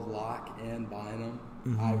 Croswell, Locke, and Bynum,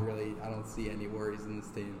 I don't see any worries in this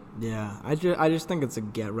team. Yeah, I just think it's a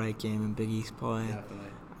get-right game in Big East play. Definitely.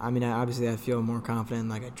 I mean, obviously I feel more confident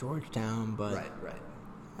like at Georgetown, but Right.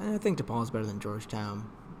 I think DePaul's better than Georgetown.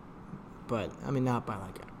 But, I mean, not by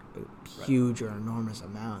huge or enormous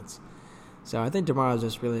amounts. So I think tomorrow's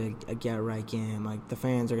just really a get-right game. Like, the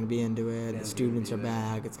fans are going to be into it. The students are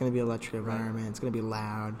back. It's going to be an electric environment. It's going to be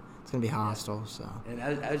loud. It's going to be hostile. So. And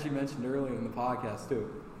as you mentioned earlier in the podcast,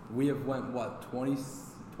 too, we have went, 28-1?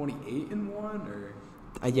 Or?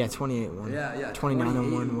 28-1. Yeah.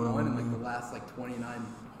 29-1. in the last, 29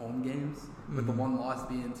 home games, with the one loss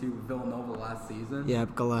being to Villanova last season. Yeah,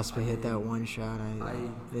 Gillespie hit that one shot. I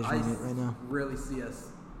vision it right now. Really see us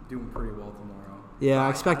doing pretty well tomorrow. Yeah, I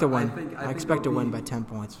expect a win. I think expect to it'll win be- by 10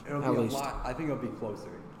 points, It'll at be least. I think it'll be closer.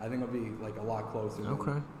 I think it'll be a lot closer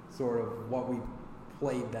Okay. than sort of what we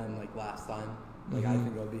played them last time. I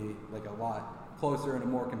think it'll be a lot closer and a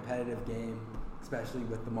more competitive game, especially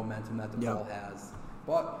with the momentum that the ball has.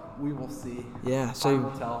 But we will see. Yeah, Time so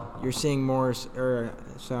will tell. you're seeing more,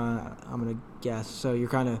 so I'm going to guess. So you're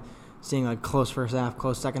kind of seeing close first half,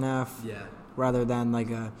 close second half, Yeah. rather than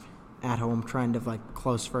a at-home trend of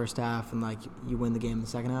close first half and you win the game in the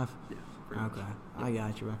second half? Yeah. pretty much. Okay, I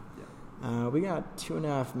got you. Yeah. We got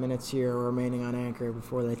 2.5 minutes here remaining on Anchor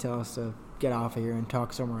before they tell us to get off of here and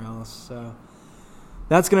talk somewhere else. So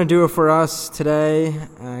that's going to do it for us today.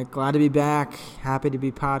 Glad to be back. Happy to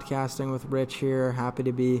be podcasting with Rich here. Happy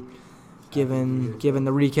to be giving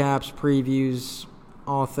the recaps, previews,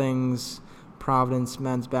 all things Providence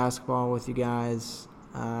men's basketball with you guys.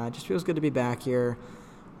 Just feels good to be back here.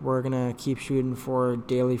 We're going to keep shooting for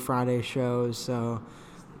daily Friday shows, so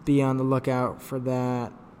be on the lookout for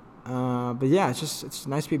that. But yeah, it's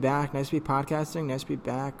nice to be back, nice to be podcasting, nice to be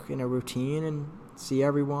back in a routine and see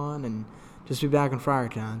everyone and just be back in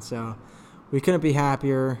Friartown. So we couldn't be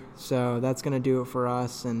happier. So that's going to do it for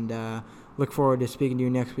us, and look forward to speaking to you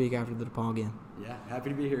next week after the DePaul game. Yeah, happy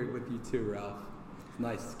to be here with you too, Ralph. It's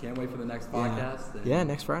nice. Can't wait for the next podcast. Yeah,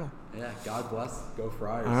 next Friday. Yeah, God bless. Go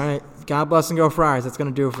Friars. All right. God bless and go Friars. That's going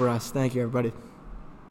to do it for us. Thank you, everybody.